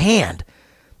windshield with his hand.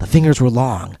 The fingers were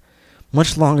long,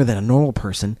 much longer than a normal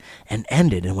person, and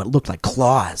ended in what looked like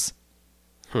claws.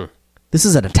 This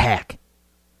is an attack.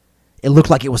 It looked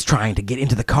like it was trying to get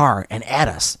into the car and at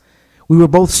us. We were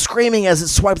both screaming as it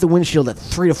swiped the windshield at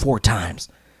 3 to 4 times.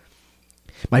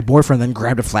 My boyfriend then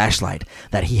grabbed a flashlight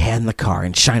that he had in the car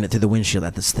and shined it through the windshield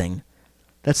at this thing.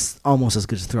 That's almost as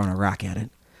good as throwing a rock at it.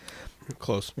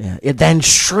 Close. Yeah. It then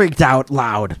shrieked out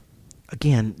loud.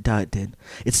 Again, it did.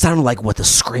 It sounded like what the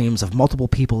screams of multiple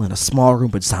people in a small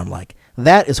room would sound like.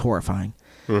 That is horrifying.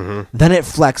 Mm-hmm. Then it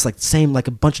flexed like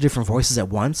a bunch of different voices at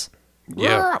once.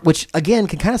 Yeah. Which, again,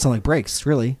 can kind of sound like brakes,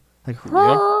 really. Like,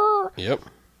 Yep.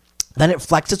 Then it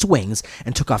flexed its wings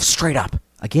and took off straight up.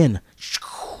 Again,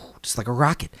 just like a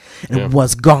rocket. And it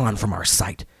was gone from our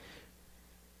sight.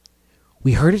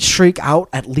 We heard it shriek out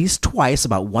at least twice,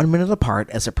 about 1 minute apart,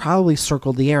 as it probably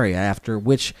circled the area, after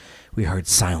which we heard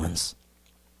silence.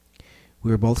 We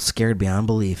were both scared beyond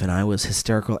belief, and I was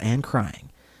hysterical and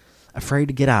crying, afraid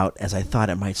to get out as I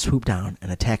thought it might swoop down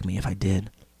and attack me if I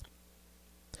did.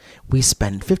 We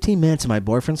spent 15 minutes in my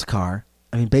boyfriend's car.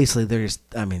 I mean, basically,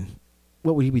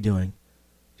 what would you be doing?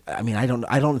 I mean, I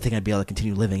don't think I'd be able to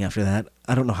continue living after that.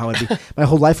 I don't know how I'd be. My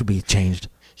whole life would be changed.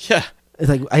 Yeah. It's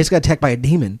like I just got attacked by a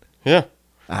demon. Yeah.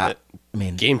 I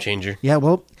mean, Game changer. yeah.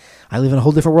 Well, I live in a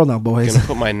whole different world now, boys. Gonna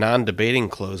put my non-debating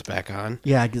clothes back on.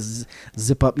 Yeah, I can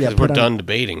zip up. Yeah, 'Cause we're put on- done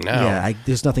debating now. Yeah,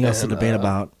 there's nothing else to And, debate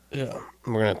about. Yeah.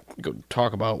 We're gonna go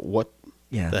talk about what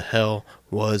Yeah. the hell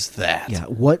was that. Yeah.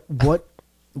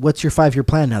 What's your 5-year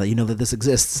plan now that you know that this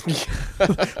exists?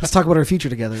 Let's talk about our future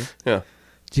together. Yeah.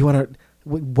 Do you want to?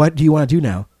 What do you want to do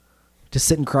now? Just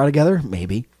sit and cry together?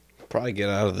 Maybe. Probably get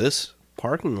out of this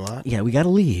parking lot. Yeah, we got to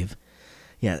leave.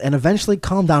 Yeah, and eventually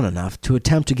calm down enough to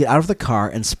attempt to get out of the car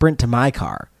and sprint to my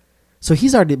car. So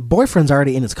boyfriend's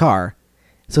already in his car.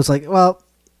 So it's like, well,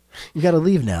 you got to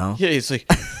leave now. Yeah, he's like,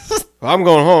 well, I'm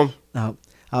going home.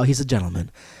 Oh, he's a gentleman.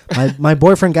 My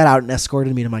boyfriend got out and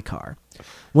escorted me to my car.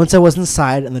 Once I was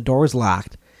inside and the door was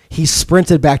locked, he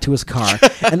sprinted back to his car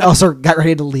and also got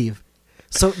ready to leave.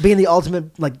 So being the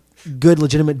ultimate, like, good,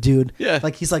 legitimate dude, Yeah.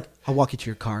 like, he's like, I'll walk you to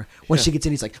your car. Once she gets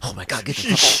in, he's like, oh my God, get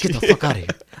the fuck out of here.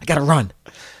 I got to run.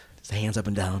 His hands up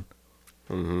and down.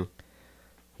 Mm-hmm.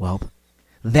 Well,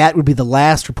 that would be the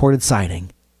last reported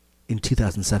sighting in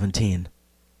 2017.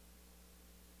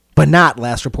 But not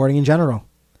last reporting in general.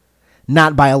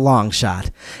 Not by a long shot.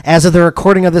 As of the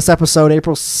recording of this episode,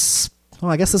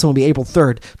 I guess this one will be April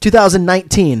 3rd,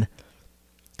 2019,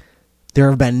 there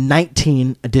have been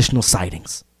 19 additional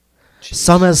sightings. Jeez.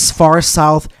 Some as far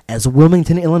south as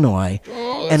Wilmington, Illinois,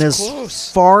 and as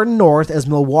close. Far north as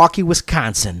Milwaukee,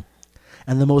 Wisconsin.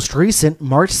 And the most recent,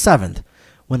 March 7th,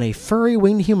 when a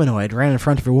furry-winged humanoid ran in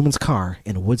front of a woman's car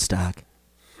in Woodstock.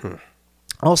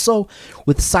 Also,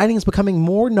 with sightings becoming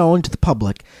more known to the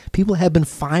public, people have been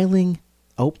filling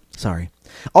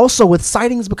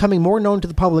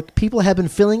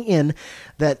in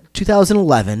that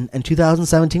 2011 and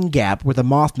 2017 gap where the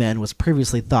Mothman was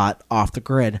previously thought off the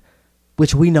grid,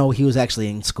 which we know he was actually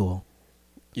in school.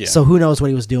 Yeah. So who knows what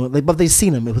he was doing? But they've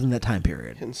seen him within that time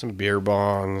period. Hitting some beer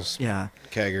bongs. Yeah.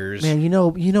 Keggers. Man, you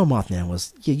know Mothman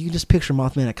was... Yeah, you can just picture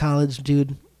Mothman at college,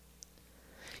 dude.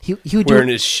 He would wearing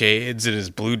do, his shades and his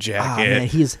blue ah, jacket. man,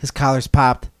 his collar's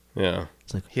popped. Yeah.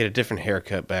 It's like, He had a different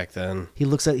haircut back then.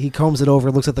 he combs it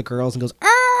over, looks at the girls, and goes,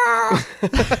 ah!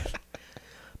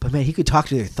 But man, he could talk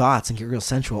to their thoughts and get real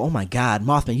sensual. Oh my God,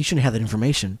 Mothman, you shouldn't have that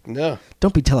information. No.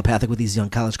 Don't be telepathic with these young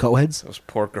college co-eds. Those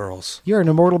poor girls. You're an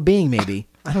immortal being, maybe.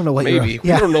 I don't know what you are. Maybe. We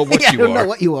don't know what yeah, you I don't know are.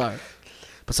 what you are.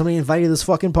 But somebody invited you to this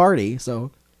fucking party,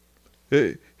 so.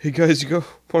 Hey guys, want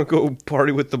to go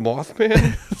party with the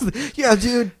Mothman? Yeah,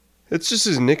 dude. That's just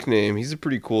his nickname. He's a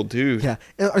pretty cool dude. Yeah.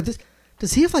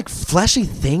 Does he have like fleshy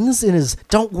things in his...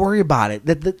 Don't worry about it.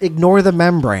 Ignore the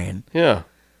membrane. Yeah.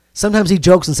 Sometimes he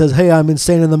jokes and says, hey, I'm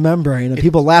insane in the membrane, and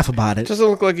people laugh about It it. doesn't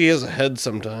look like he has a head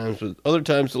sometimes, but other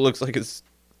times it looks like it's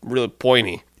really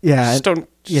pointy. Yeah.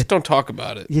 Just don't talk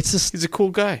about it. It's just... He's a cool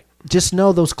guy. Just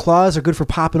know those claws are good for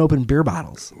popping open beer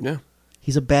bottles. Yeah.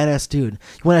 He's a badass dude.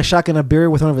 You want to shotgun a beer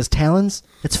with one of his talons?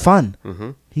 It's fun.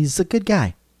 Mm-hmm. He's a good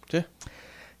guy. Yeah.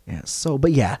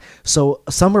 Yeah. So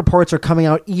some reports are coming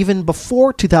out even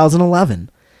before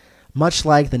 2011, much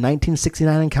like the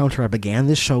 1969 encounter I began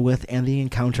this show with and the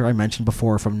encounter I mentioned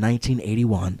before from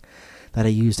 1981 that I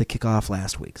used to kick off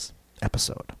last week's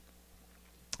episode.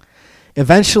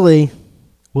 Eventually,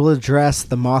 we'll address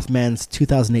the Mothman's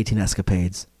 2018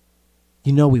 escapades.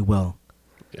 You know we will.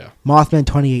 Yeah. Mothman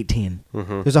 2018.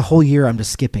 Mm-hmm. There's a whole year I'm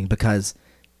just skipping because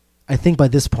I think by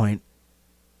this point,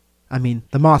 I mean,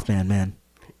 the Mothman, man.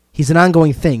 He's an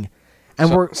ongoing thing.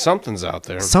 And something's out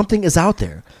there. Something is out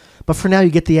there. But for now, you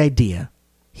get the idea.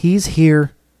 He's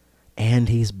here, and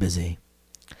he's busy.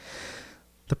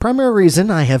 The primary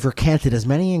reason I have recanted as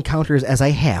many encounters as I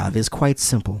have is quite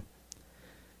simple.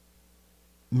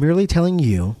 Merely telling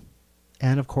you,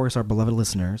 and of course our beloved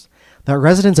listeners, that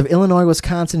residents of Illinois,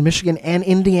 Wisconsin, Michigan, and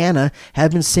Indiana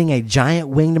have been seeing a giant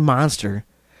winged monster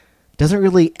doesn't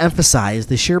really emphasize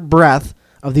the sheer breadth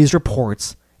of these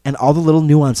reports and all the little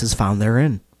nuances found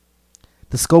therein.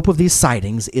 The scope of these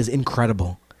sightings is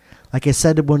incredible. Like I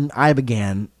said when I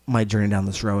began my journey down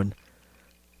this road,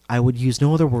 I would use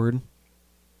no other word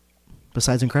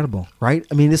besides incredible, right?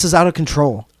 I mean, this is out of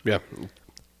control. Yeah.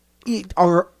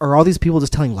 Are all these people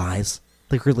just telling lies?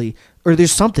 Like, really? Or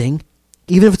there's something,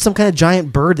 even if it's some kind of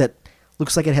giant bird that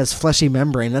looks like it has fleshy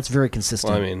membrane, that's very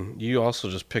consistent. Well, I mean, you also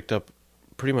just picked up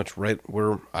pretty much right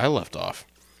where I left off.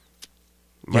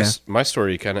 My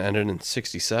story kind of ended in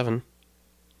 67.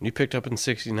 You picked up in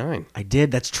 69. I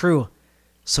did, that's true.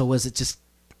 So was it just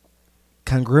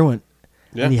congruent?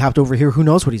 Yeah. And he hopped over here, who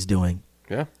knows what he's doing?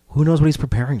 Yeah. Who knows what he's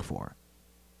preparing for?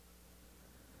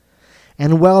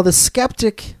 And while the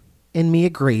skeptic in me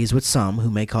agrees with some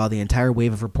who may call the entire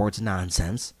wave of reports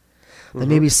nonsense, that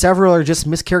maybe several are just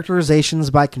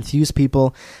mischaracterizations by confused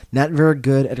people not very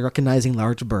good at recognizing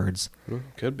large birds,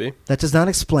 Could be. that does not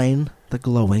explain the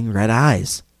glowing red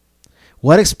eyes.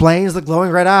 What explains the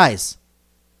glowing red eyes?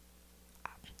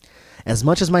 As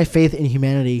much as my faith in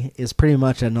humanity is pretty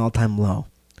much at an all-time low,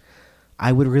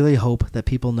 I would really hope that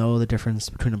people know the difference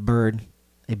between a bird,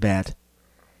 a bat,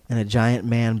 and a giant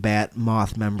man-bat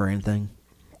moth membrane thing.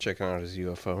 Checking out his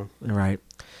UFO. Right.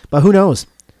 But who knows?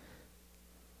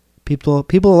 People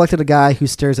elected a guy who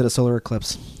stares at a solar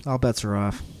eclipse. All bets are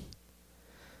off.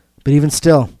 But even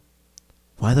still,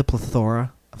 why the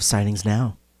plethora of sightings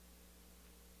now?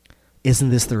 Isn't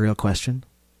this the real question?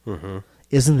 Mm-hmm.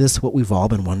 Isn't this what we've all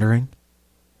been wondering?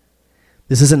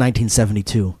 This isn't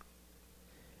 1972.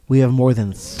 We have more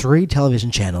than 3 television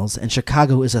channels, and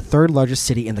Chicago is the 3rd largest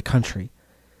city in the country.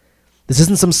 This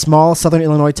isn't some small southern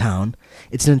Illinois town.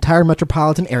 It's an entire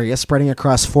metropolitan area spreading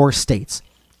across 4 states.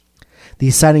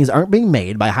 These sightings aren't being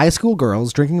made by high school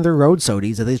girls drinking their road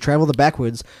sodies as they travel the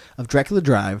backwoods of Dracula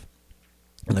Drive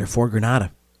in their Ford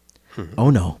Granada. Oh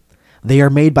no. They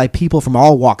are made by people from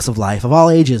all walks of life, of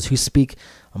all ages, who speak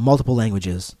multiple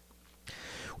languages.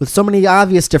 With so many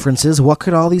obvious differences, what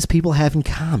could all these people have in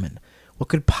common? What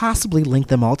could possibly link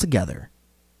them all together?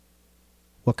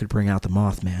 What could bring out the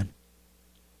Mothman?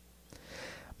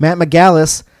 Matt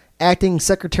McGallis, acting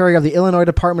Secretary of the Illinois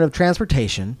Department of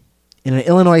Transportation, in an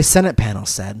Illinois Senate panel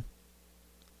said,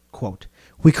 quote,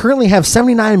 "We currently have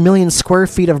 79 million square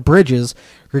feet of bridges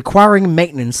requiring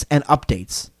maintenance and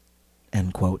updates,"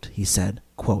 end quote, he said,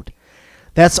 quote,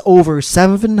 "That's over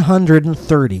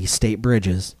 730 state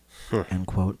bridges," end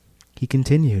quote. He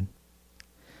continued,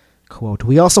 quote,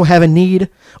 "We also have a need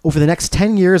over the next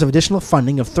 10 years of additional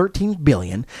funding of $13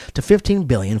 billion to $15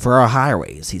 billion for our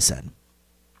highways," he said.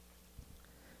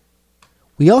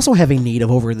 "We also have a need of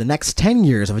over the next 10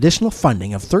 years of additional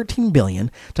funding of $13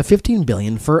 billion to $15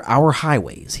 billion for our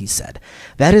highways," he said.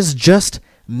 "That is just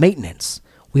maintenance.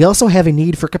 We also have a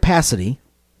need for capacity,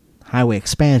 highway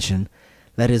expansion,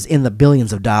 that is in the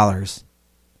billions of dollars,"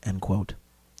 end quote.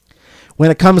 When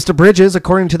it comes to bridges,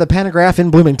 according to the Pantograph in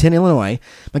Bloomington, Illinois,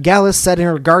 McGallis said in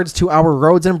regards to our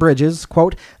roads and bridges,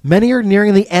 quote, many are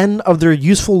nearing the end of their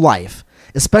useful life,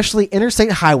 especially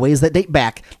interstate highways that date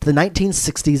back to the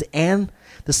 1960s and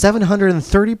the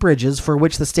 730 bridges for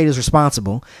which the state is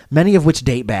responsible, many of which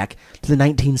date back to the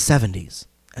 1970s,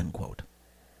 end quote.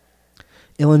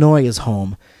 Illinois is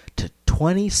home to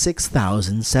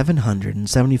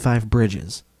 26,775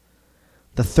 bridges,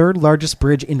 the third largest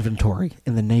bridge inventory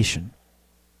in the nation.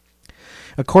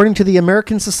 According to the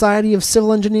American Society of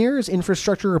Civil Engineers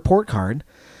Infrastructure Report Card,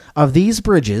 of these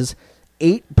bridges,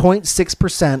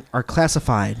 8.6% are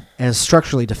classified as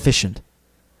structurally deficient.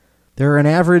 There are an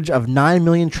average of 9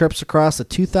 million trips across the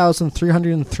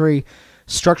 2,303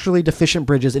 structurally deficient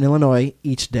bridges in Illinois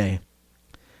each day.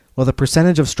 While the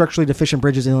percentage of structurally deficient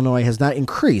bridges in Illinois has not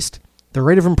increased, the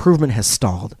rate of improvement has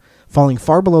stalled, falling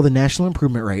far below the national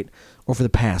improvement rate over the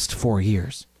past 4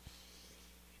 years.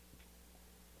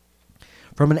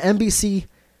 From an NBC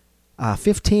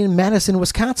 15 Madison,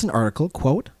 Wisconsin article,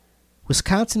 quote,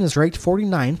 Wisconsin is ranked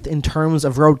 49th in terms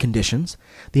of road conditions.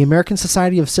 The American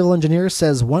Society of Civil Engineers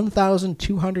says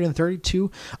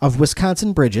 1,232 of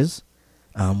Wisconsin bridges,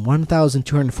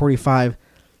 1,245,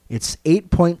 it's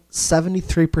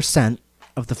 8.73%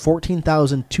 of the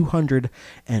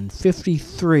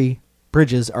 14,253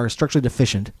 bridges are structurally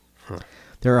deficient.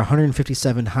 There are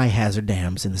 157 high-hazard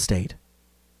dams in the state.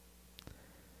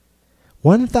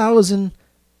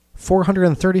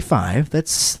 1,435,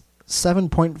 that's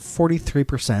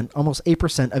 7.43%, almost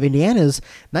 8% of Indiana's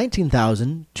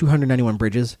 19,291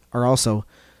 bridges are also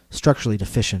structurally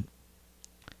deficient.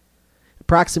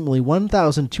 Approximately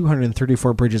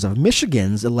 1,234 bridges of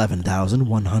Michigan's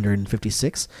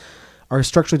 11,156 are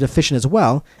structurally deficient as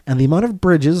well, and the amount of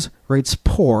bridges rates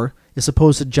poor is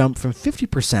supposed to jump from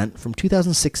 50% from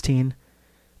 2016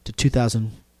 to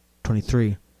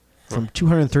 2023, from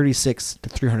 236 to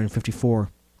 354.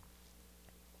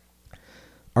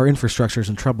 Our infrastructure is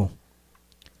in trouble.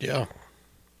 Yeah.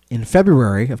 In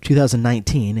February of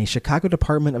 2019, a Chicago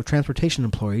Department of Transportation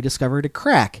employee discovered a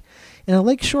crack in a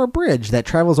lakeshore bridge that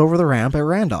travels over the ramp at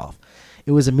Randolph.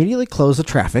 It was immediately closed to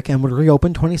traffic and would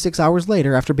reopen 26 hours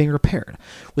later after being repaired.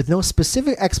 With no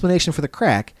specific explanation for the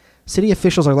crack, city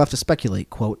officials are left to speculate,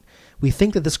 quote, we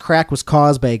think that this crack was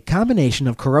caused by a combination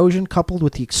of corrosion coupled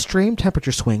with the extreme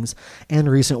temperature swings and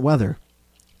recent weather,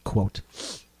 quote.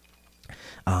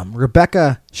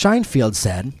 Rebecca Scheinfield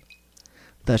said,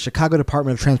 the Chicago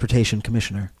Department of Transportation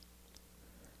commissioner,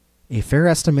 a fair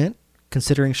estimate,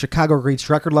 considering Chicago reached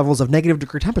record levels of negative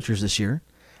degree temperatures this year.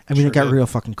 I mean, it got real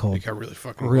fucking cold. It got really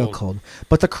fucking cold.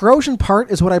 But the corrosion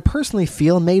part is what I personally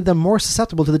feel made them more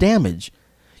susceptible to the damage.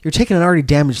 You're taking an already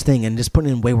damaged thing and just putting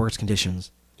it in way worse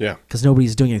conditions. Yeah. Because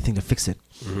nobody's doing anything to fix it.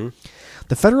 Mm-hmm.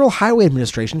 The Federal Highway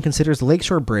Administration considers the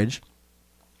Lakeshore Bridge,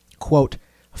 quote,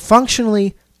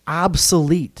 functionally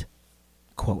obsolete,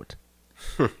 quote.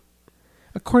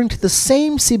 According to the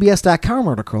same CBS.com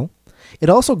article, it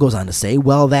also goes on to say,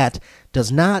 well, that does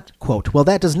not, quote, well,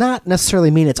 that does not necessarily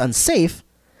mean it's unsafe.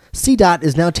 CDOT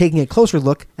is now taking a closer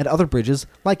look at other bridges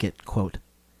like it, quote.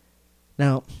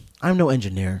 Now, I'm no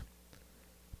engineer,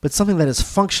 but something that is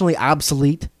functionally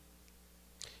obsolete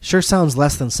sure sounds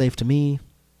less than safe to me.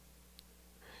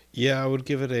 Yeah, I would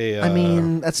give it a I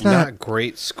mean, that's not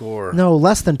great score. No,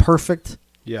 less than perfect.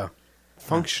 Yeah.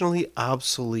 Functionally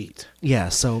obsolete. Yeah,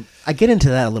 so I get into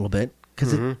that a little bit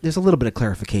because there's a little bit of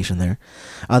clarification there.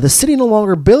 The city no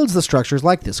longer builds the structures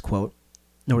like this, quote,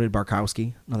 noted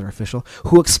Barkowski, another official,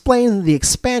 who explained the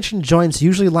expansion joints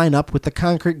usually line up with the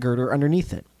concrete girder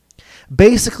underneath it.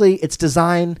 Basically, its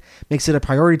design makes it a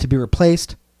priority to be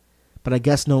replaced, but I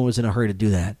guess no one was in a hurry to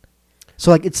do that. So,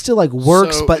 like, it still, like,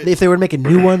 works, but if they were to make a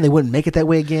new one, they wouldn't make it that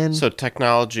way again. So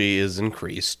technology is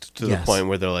increased to the Yes. point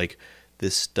where they're like,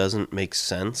 this doesn't make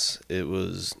sense. It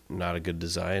was not a good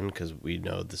design because we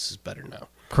know this is better now.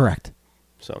 Correct.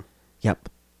 So. Yep.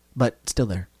 But still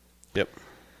there. Yep.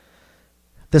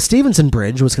 The Stevenson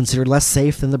Bridge was considered less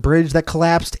safe than the bridge that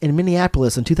collapsed in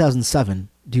Minneapolis in 2007.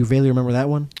 Do you vaguely remember that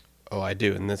one? Oh, I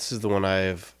do. And this is the one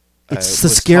It's I the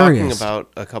was scariest. talking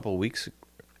about a couple weeks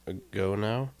ago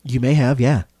now. You may have,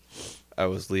 yeah. I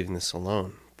was leaving this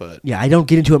alone, but Yeah, I don't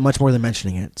get into it much more than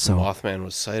mentioning it. So, Mothman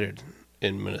was sighted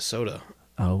in Minnesota.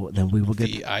 oh, then we will get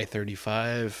The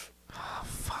I-35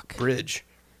 bridge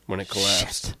when it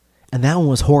collapsed. Shit. And that one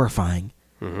was horrifying.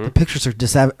 The pictures are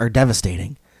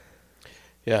devastating.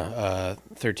 Yeah,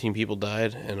 13 people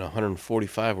died and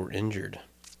 145 were injured.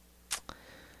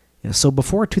 Yeah, so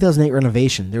before 2008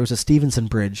 renovation, there was a Stevenson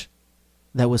Bridge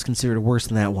that was considered worse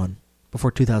than that one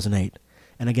before 2008.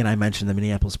 And again, I mentioned the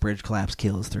Minneapolis Bridge collapse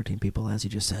kills 13 people, as you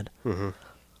just said.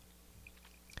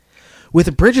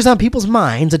 With bridges on people's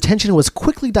minds, attention was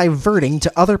quickly diverting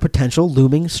to other potential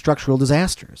looming structural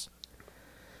disasters.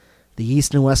 The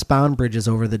east and westbound bridges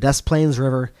over the Des Plaines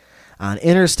River on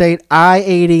Interstate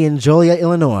I-80 in Joliet,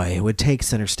 Illinois, would take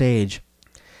center stage.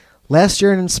 Last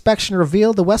year, an inspection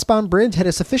revealed the westbound bridge had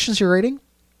a sufficiency rating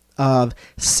of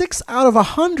 6 out of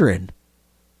 100.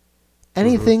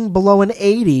 Anything below an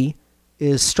 80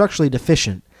 is structurally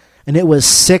deficient, and it was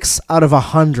 6 out of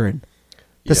 100.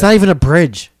 That's not even a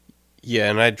bridge. Yeah,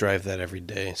 and I drive that every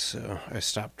day, so I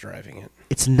stopped driving it.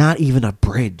 It's not even a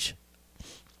bridge.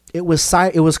 It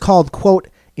was called, quote,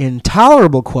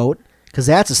 intolerable, quote, because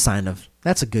that's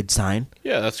a good sign.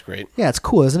 Yeah, that's great. Yeah, it's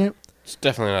cool, isn't it? It's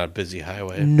definitely not a busy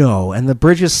highway. No, and the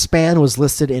bridge's span was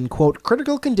listed in, quote,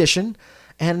 critical condition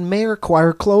and may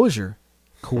require closure,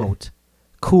 quote.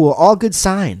 Cool, all good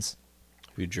signs.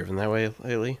 Have you driven that way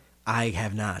lately? I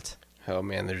have not. Oh,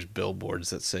 man, there's billboards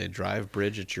that say, drive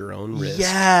bridge at your own risk.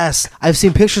 Yes, I've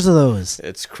seen pictures of those.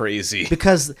 It's crazy.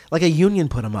 Because, like, a union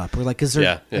put them up. Or, like, is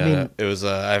there... Yeah. I mean, it was,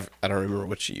 I don't remember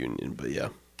which union, but yeah.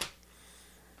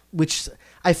 Which,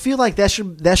 I feel like that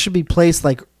should be placed,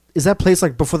 like... Is that placed,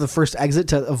 like, before the first exit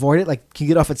to avoid it? Like, can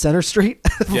you get off at Center Street?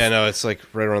 Yeah, no, it's, like,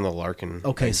 right around the Larkin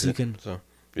Okay, exit, so you can... So,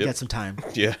 You got some time.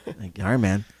 Yeah. Like, all right,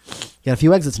 man. You got a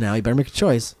few exits now. You better make a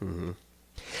choice. Mm-hmm.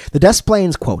 The Des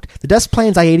Plaines, quote, the Des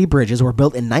Plaines I-80 bridges were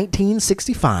built in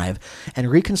 1965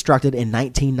 and reconstructed in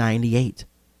 1998.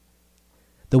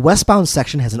 The westbound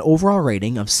section has an overall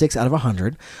rating of 6 out of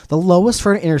 100, the lowest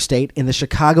for an interstate in the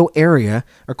Chicago area,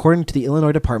 according to the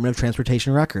Illinois Department of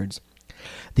Transportation records.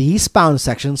 The eastbound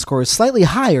section scores slightly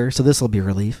higher, so this will be a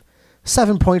relief,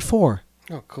 7.4.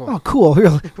 Oh, cool. Oh,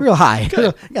 cool. Real high.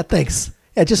 Yeah, thanks.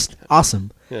 Yeah, just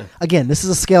awesome. Yeah. Again, this is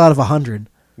a scale out of 100.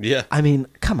 Yeah. I mean,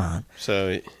 come on.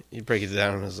 So you break it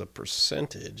down as a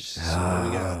percentage. So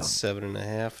we got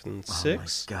 7.5 and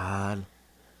 6. Oh, my God.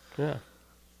 Yeah.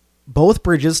 Both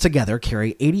bridges together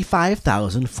carry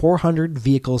 85,400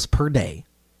 vehicles per day,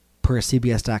 per a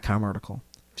CBS.com article.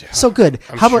 Yeah, So good.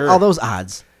 I'm How about sure. all those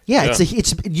odds? Yeah, Yeah.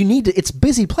 it's a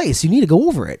busy place. You need to go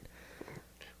over it.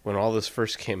 When all this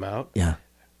first came out, Yeah.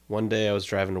 one day I was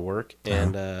driving to work,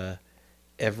 and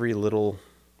every little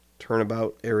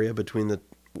turnabout area between the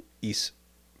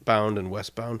eastbound and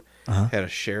westbound had a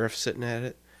sheriff sitting at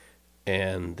it,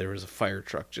 and there was a fire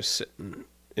truck just sitting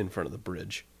in front of the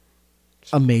bridge.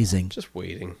 Amazing. Just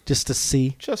waiting. Just to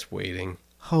see. Just waiting.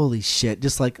 Holy shit.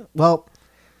 Just like, well,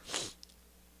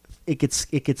 it gets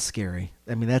scary.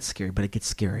 I mean, that's scary, but it gets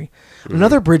scary. Mm-hmm.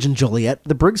 Another bridge in Joliet,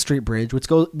 the Briggs Street Bridge, which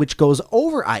goes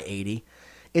over I-80,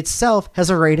 itself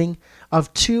has a rating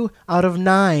of 2 out of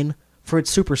 9 for its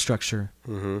superstructure.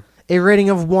 Mm-hmm. A rating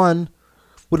of 1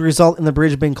 would result in the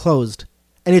bridge being closed,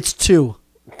 and it's 2.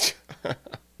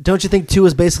 Don't you think 2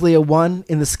 is basically a 1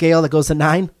 in the scale that goes to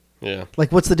 9? Yeah.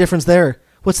 Like, what's the difference there?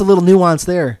 What's the little nuance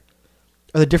there?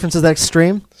 Are the differences that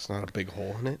extreme? There's not a big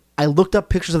hole in it. I looked up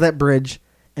pictures of that bridge,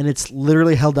 and it's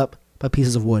literally held up by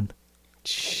pieces of wood.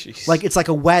 Jeez. Like, it's like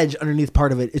a wedge underneath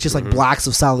part of it. It's just like blocks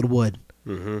of solid wood.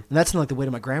 Mm-hmm. And that's like the way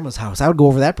to my grandma's house. I would go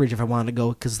over that bridge if I wanted to go,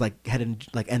 because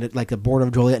ended like the border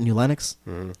of Joliet and New Lenox.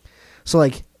 Mm-hmm. So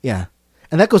like, yeah.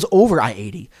 And that goes over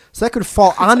I-80. So that could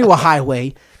fall onto a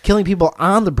highway, killing people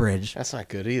on the bridge. That's not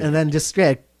good either. And then just,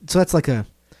 yeah, so that's like I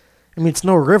mean, it's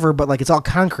no river, but like it's all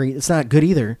concrete. It's not good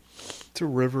either. It's a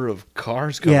river of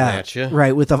cars coming at you.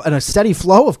 Right, with a steady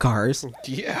flow of cars.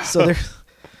 Yeah. So there.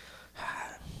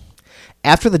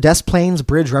 After the Des Plaines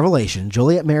Bridge revelation,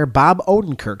 Joliet Mayor Bob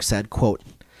Odenkirk said, quote,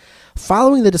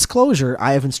 following the disclosure,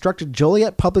 I have instructed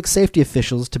Joliet public safety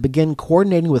officials to begin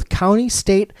coordinating with county,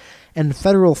 state, and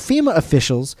federal FEMA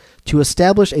officials to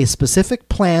establish a specific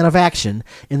plan of action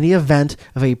in the event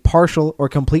of a partial or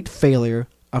complete failure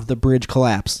of the bridge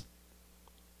collapse,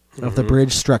 of the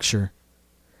bridge structure.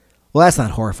 Well, that's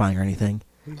not horrifying or anything.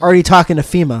 Already talking to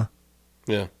FEMA.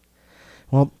 Yeah.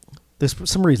 Well, there's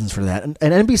some reasons for that. An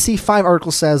NBC5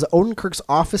 article says Odenkirk's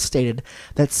office stated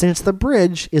that since the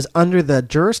bridge is under the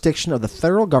jurisdiction of the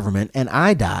federal government and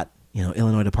IDOT,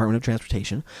 Illinois Department of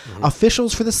Transportation,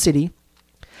 officials for the city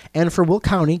and for Will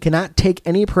County cannot take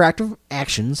any proactive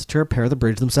actions to repair the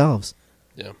bridge themselves.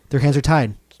 Yeah. Their hands are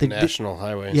tied. It's a national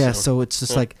highway. Yeah, so it's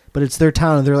just but it's their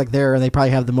town and they're like there and they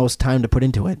probably have the most time to put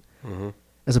into it. Mm-hmm.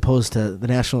 As opposed to the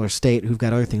national or state who've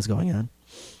got other things going on.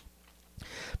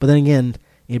 But then again,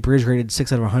 a bridge rated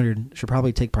 6 out of 100 should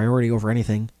probably take priority over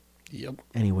anything. Yep.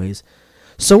 Anyways.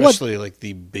 So Especially like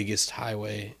the biggest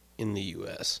highway in the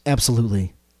U.S.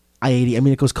 Absolutely. I-80. I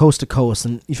mean, it goes coast to coast,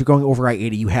 and if you're going over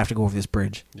I-80, you have to go over this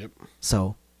bridge. Yep.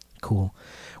 So, cool.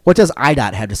 What does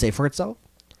IDOT have to say for itself?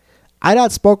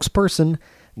 IDOT spokesperson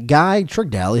Guy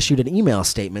Trigdale issued an email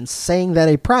statement saying that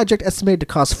a project estimated to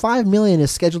cost $5 million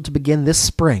is scheduled to begin this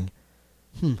spring.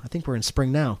 I think we're in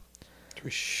spring now.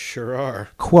 We sure are.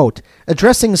 Quote,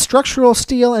 addressing structural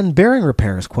steel and bearing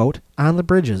repairs, quote, on the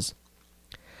bridges.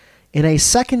 In a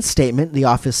second statement, the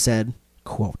office said,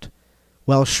 quote,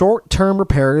 while short-term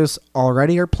repairs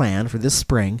already are planned for this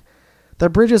spring, the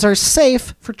bridges are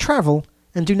safe for travel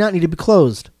and do not need to be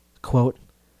closed. Quote,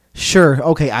 sure,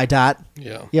 okay, IDOT.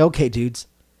 Yeah. Yeah, okay, dudes.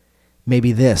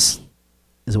 Maybe this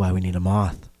is why we need a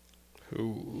moth.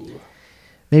 Ooh.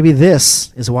 Maybe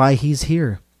this is why he's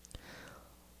here.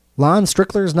 Lon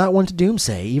Strickler is not one to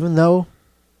doomsay, even though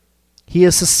he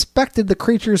has suspected the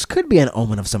creatures could be an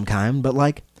omen of some kind,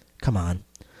 but come on.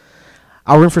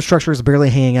 Our infrastructure is barely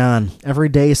hanging on. Every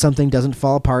day something doesn't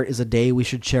fall apart is a day we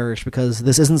should cherish because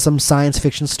this isn't some science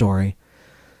fiction story.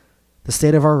 The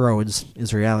state of our roads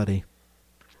is reality.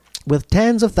 With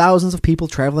tens of thousands of people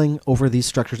traveling over these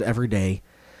structures every day,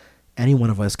 any one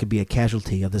of us could be a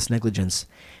casualty of this negligence.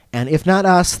 And if not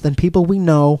us, then people we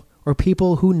know, or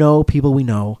people who know people we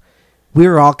know,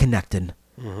 we're all connected.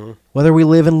 Mm-hmm. Whether we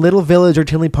live in Little Village or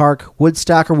Tinley Park,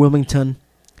 Woodstock or Wilmington,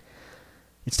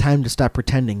 it's time to stop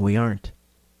pretending we aren't.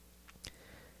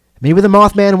 Maybe the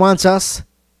Mothman wants us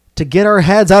to get our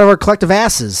heads out of our collective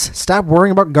asses. Stop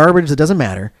worrying about garbage that doesn't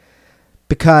matter.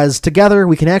 Because together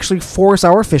we can actually force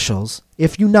our officials,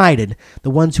 if united, the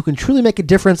ones who can truly make a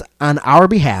difference on our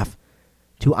behalf,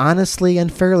 to honestly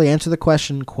and fairly answer the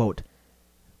question, quote,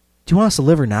 do you want us to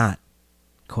live or not?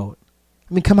 Quote.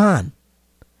 I mean, come on.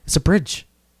 It's a bridge.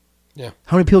 Yeah.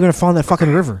 How many people are going to fall in that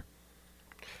fucking river?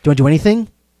 Do you want to do anything?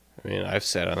 I mean, I've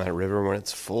sat on that river when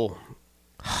it's full.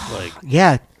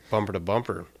 Yeah. Bumper to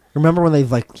bumper. Remember when they've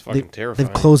fucking terrifying.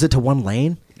 they've closed it to one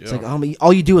lane? Yeah. It's like,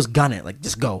 all you do is gun it.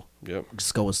 Just go. Yep.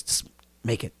 Just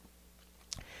make it.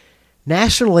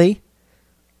 Nationally,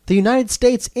 the United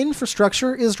States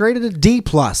infrastructure is rated a D+.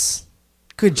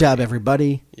 Good job,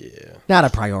 everybody. Yeah. Not a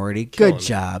priority. Killing Good it.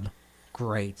 job.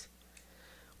 Great.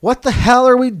 What the hell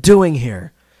are we doing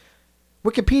here?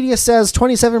 Wikipedia says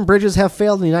 27 bridges have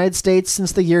failed in the United States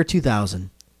since the year 2000.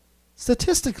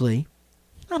 Statistically,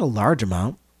 not a large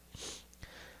amount.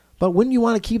 But wouldn't you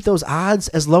want to keep those odds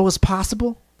as low as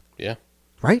possible? Yeah.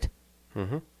 Right?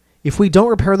 Mm-hmm. If we don't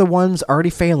repair the ones already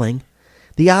failing,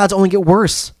 the odds only get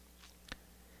worse.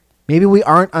 Maybe we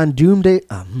aren't on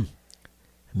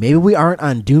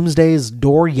doomsday's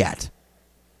door yet.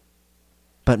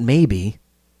 But maybe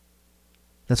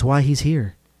that's why he's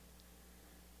here.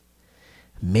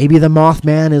 Maybe the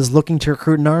Mothman is looking to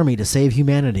recruit an army to save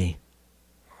humanity.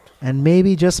 And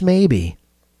maybe, just maybe,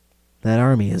 that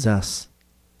army is us.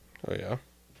 Oh, yeah?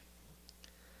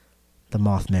 The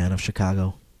Mothman of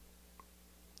Chicago.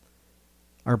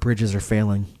 Our bridges are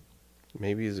failing.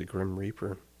 Maybe he's a Grim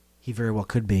Reaper. He very well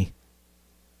could be.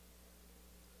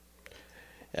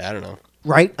 Yeah, I don't know.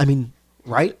 Right? I mean,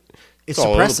 right? It's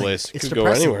all over the depressing. place. It's Could go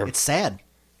depressing. anywhere. It's sad.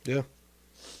 Yeah.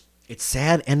 It's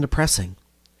sad and depressing.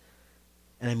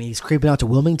 And I mean, he's creeping out to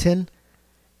Wilmington.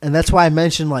 And that's why I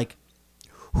mentioned,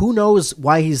 who knows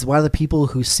why the people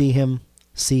who see him.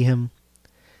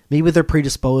 Maybe they're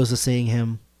predisposed to seeing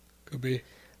him. Could be.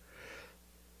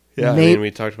 Yeah, I mean,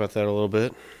 we talked about that a little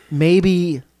bit.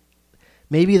 Maybe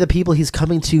the people he's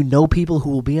coming to know people who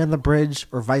will be on the bridge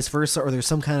or vice versa, or there's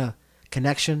some kind of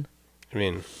connection. I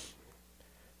mean,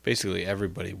 basically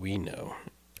everybody we know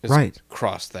has Right.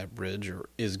 crossed that bridge or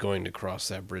is going to cross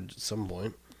that bridge at some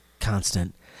point.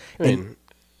 Constant. I mean,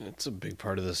 it's a big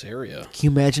part of this area. Can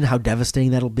you imagine how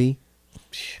devastating that'll be?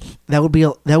 That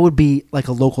would be like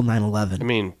a local 9/11. I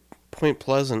mean, Point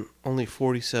Pleasant, only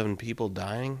 47 people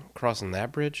dying crossing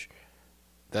that bridge.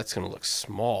 That's going to look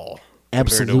small.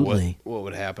 Absolutely. To what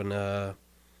would happen?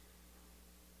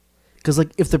 Because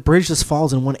if the bridge just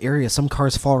falls in one area, some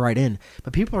cars fall right in.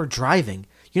 But people are driving.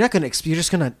 You're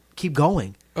just gonna keep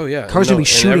going. Oh yeah, Cars gonna be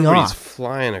shooting everybody's off.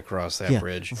 flying across that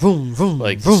bridge. Vroom, vroom,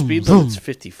 The vroom, speed vroom. limit's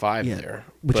 55 there,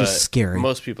 which is but scary.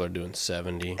 Most people are doing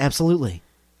 70. Absolutely.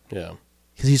 Yeah.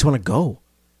 Because you just want to go.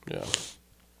 Yeah.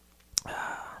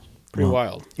 Pretty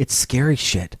wild. It's scary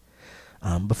shit.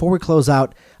 Before we close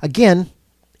out, again,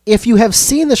 if you have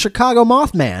seen the Chicago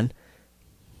Mothman,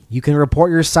 you can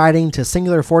report your sighting to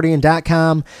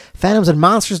SingularFortean.com,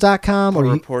 PhantomsandMonsters.com, Or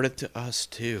report it to us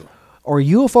too. or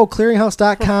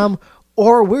UFOClearinghouse.com,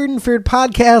 or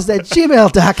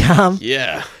WeirdandFeirdPodcast@gmail.com.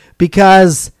 Yeah.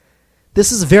 Because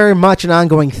this is very much an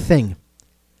ongoing thing.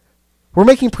 We're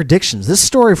making predictions. This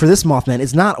story for this Mothman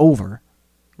is not over.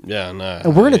 Yeah, no.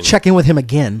 And we're going to check in with him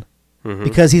again Mhm.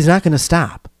 because he's not going to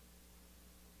stop.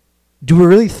 Do we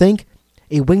really think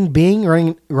a winged being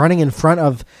running in front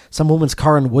of some woman's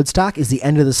car in Woodstock is the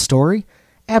end of the story?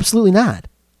 Absolutely not.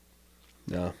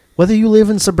 No. Whether you live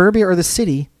in suburbia or the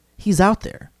city, he's out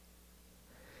there.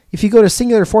 If you go to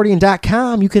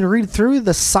singularfortean.com, you can read through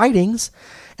the sightings,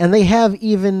 and they have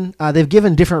even they've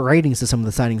given different ratings to some of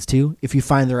the sightings too. If you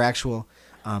find their actual,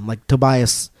 like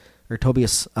Tobias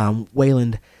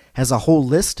Wayland has a whole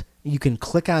list. You can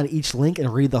click on each link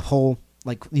and read the whole.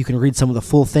 Like you can read some of the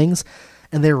full things,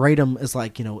 and they rate them as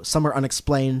like some are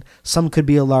unexplained, some could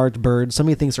be a large bird, some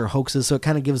of the things are hoaxes. So it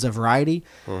kind of gives a variety.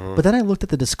 Mm-hmm. But then I looked at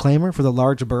the disclaimer for the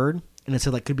large bird, and it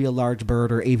said like could be a large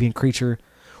bird or avian creature.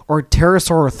 Or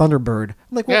pterosaur or thunderbird.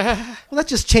 I'm like, well, that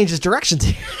just changes directions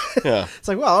here. Yeah. It's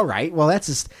like, well, all right. Well,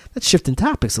 that's shifting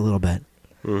topics a little bit.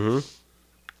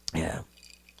 Mm-hmm. Yeah.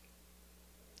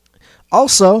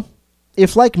 Also,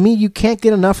 if like me, you can't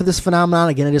get enough of this phenomenon,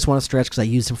 again, I just want to stretch because I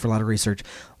used him for a lot of research.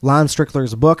 Lon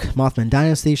Strickler's book, Mothman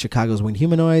Dynasty, Chicago's Winged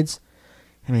Humanoids.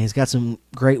 I mean, he's got some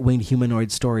great winged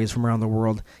humanoid stories from around the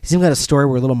world. He's even got a story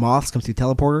where little moths come through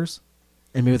teleporters.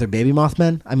 And maybe they're baby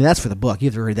Mothmen. I mean, that's for the book. You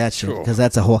have to read that shit because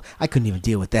that's a whole. I couldn't even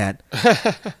deal with that.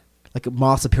 Like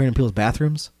moths appearing in people's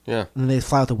bathrooms. Yeah. And then they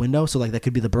fly out the window, so like that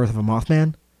could be the birth of a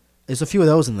Mothman. There's a few of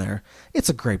those in there. It's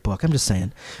a great book. I'm just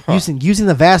saying. Huh. Using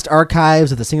the vast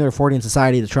archives of the Singular Fortean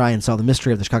Society to try and solve the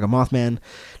mystery of the Chicago Mothman,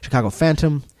 Chicago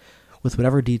Phantom, with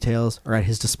whatever details are at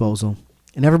his disposal,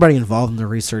 and everybody involved in the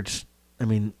research. I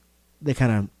mean, they're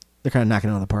kind of knocking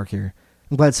it out of the park here.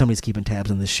 I'm glad somebody's keeping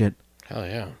tabs on this shit. Hell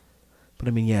yeah. But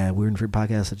I mean, yeah,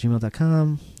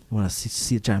 weirdandfreepodcast@gmail.com. You want to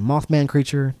see a giant Mothman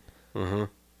creature? Mm-hmm.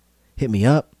 Hit me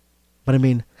up. But I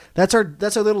mean, that's our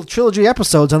little trilogy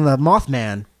episodes on the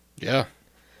Mothman. Yeah.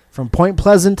 From Point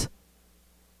Pleasant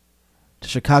to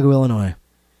Chicago, Illinois.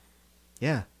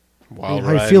 Yeah. Wild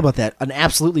How do you feel about that? An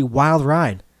absolutely wild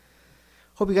ride.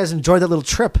 Hope you guys enjoyed that little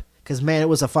trip. Because, man, it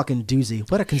was a fucking doozy.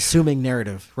 What a consuming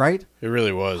narrative, right? It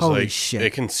really was. Holy shit.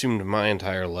 It consumed my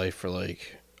entire life for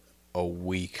like a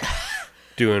week.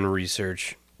 Doing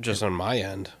research just on my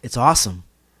end. It's awesome.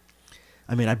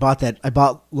 I mean, I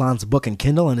bought Lon's book in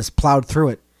Kindle and just plowed through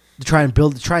it to try and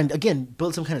build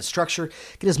some kind of structure,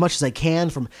 get as much as I can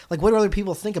from like what do other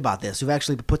people think about this who've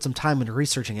actually put some time into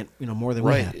researching it, more than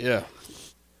we have. Yeah.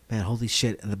 Man, holy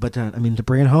shit. But I mean, to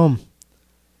bring it home,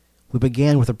 we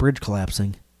began with a bridge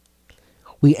collapsing.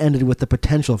 We ended with the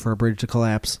potential for a bridge to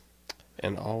collapse.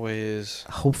 And always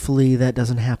hopefully that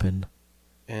doesn't happen.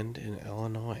 And in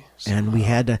Illinois. Somehow. And we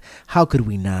had to, how could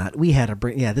we not? We had to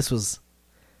bring, this was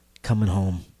coming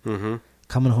home. Mm-hmm.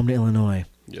 Coming home to Illinois.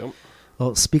 Yep.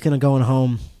 Well, speaking of going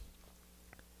home,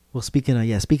 speaking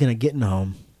of getting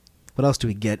home, what else do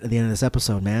we get at the end of this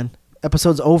episode, man?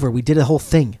 Episode's over. We did a whole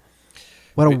thing.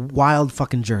 What a wild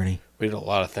fucking journey. We did a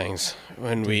lot of things.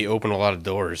 And we opened a lot of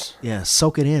doors. Yeah,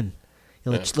 soak it in.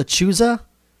 Lechuza,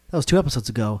 that was 2 episodes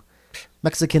ago.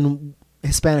 Mexican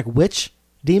Hispanic witch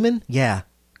demon, yeah.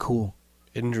 Cool.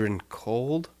 Injured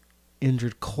Cold.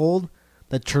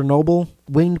 The Chernobyl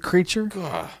winged creature.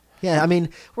 Ugh. Yeah, I mean,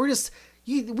 we just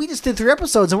did 3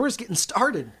 episodes and we're just getting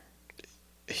started.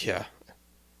 Yeah.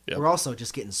 Yep. We're also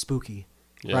just getting spooky,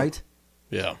 right?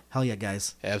 Yeah. Hell yeah,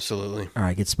 guys. Absolutely. All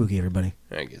right, get spooky, everybody.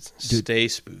 All right, stay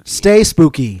spooky. Stay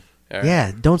spooky. Right.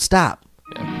 Yeah, don't stop.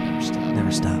 Yeah, never stop.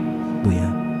 Never stop.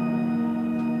 Booyah.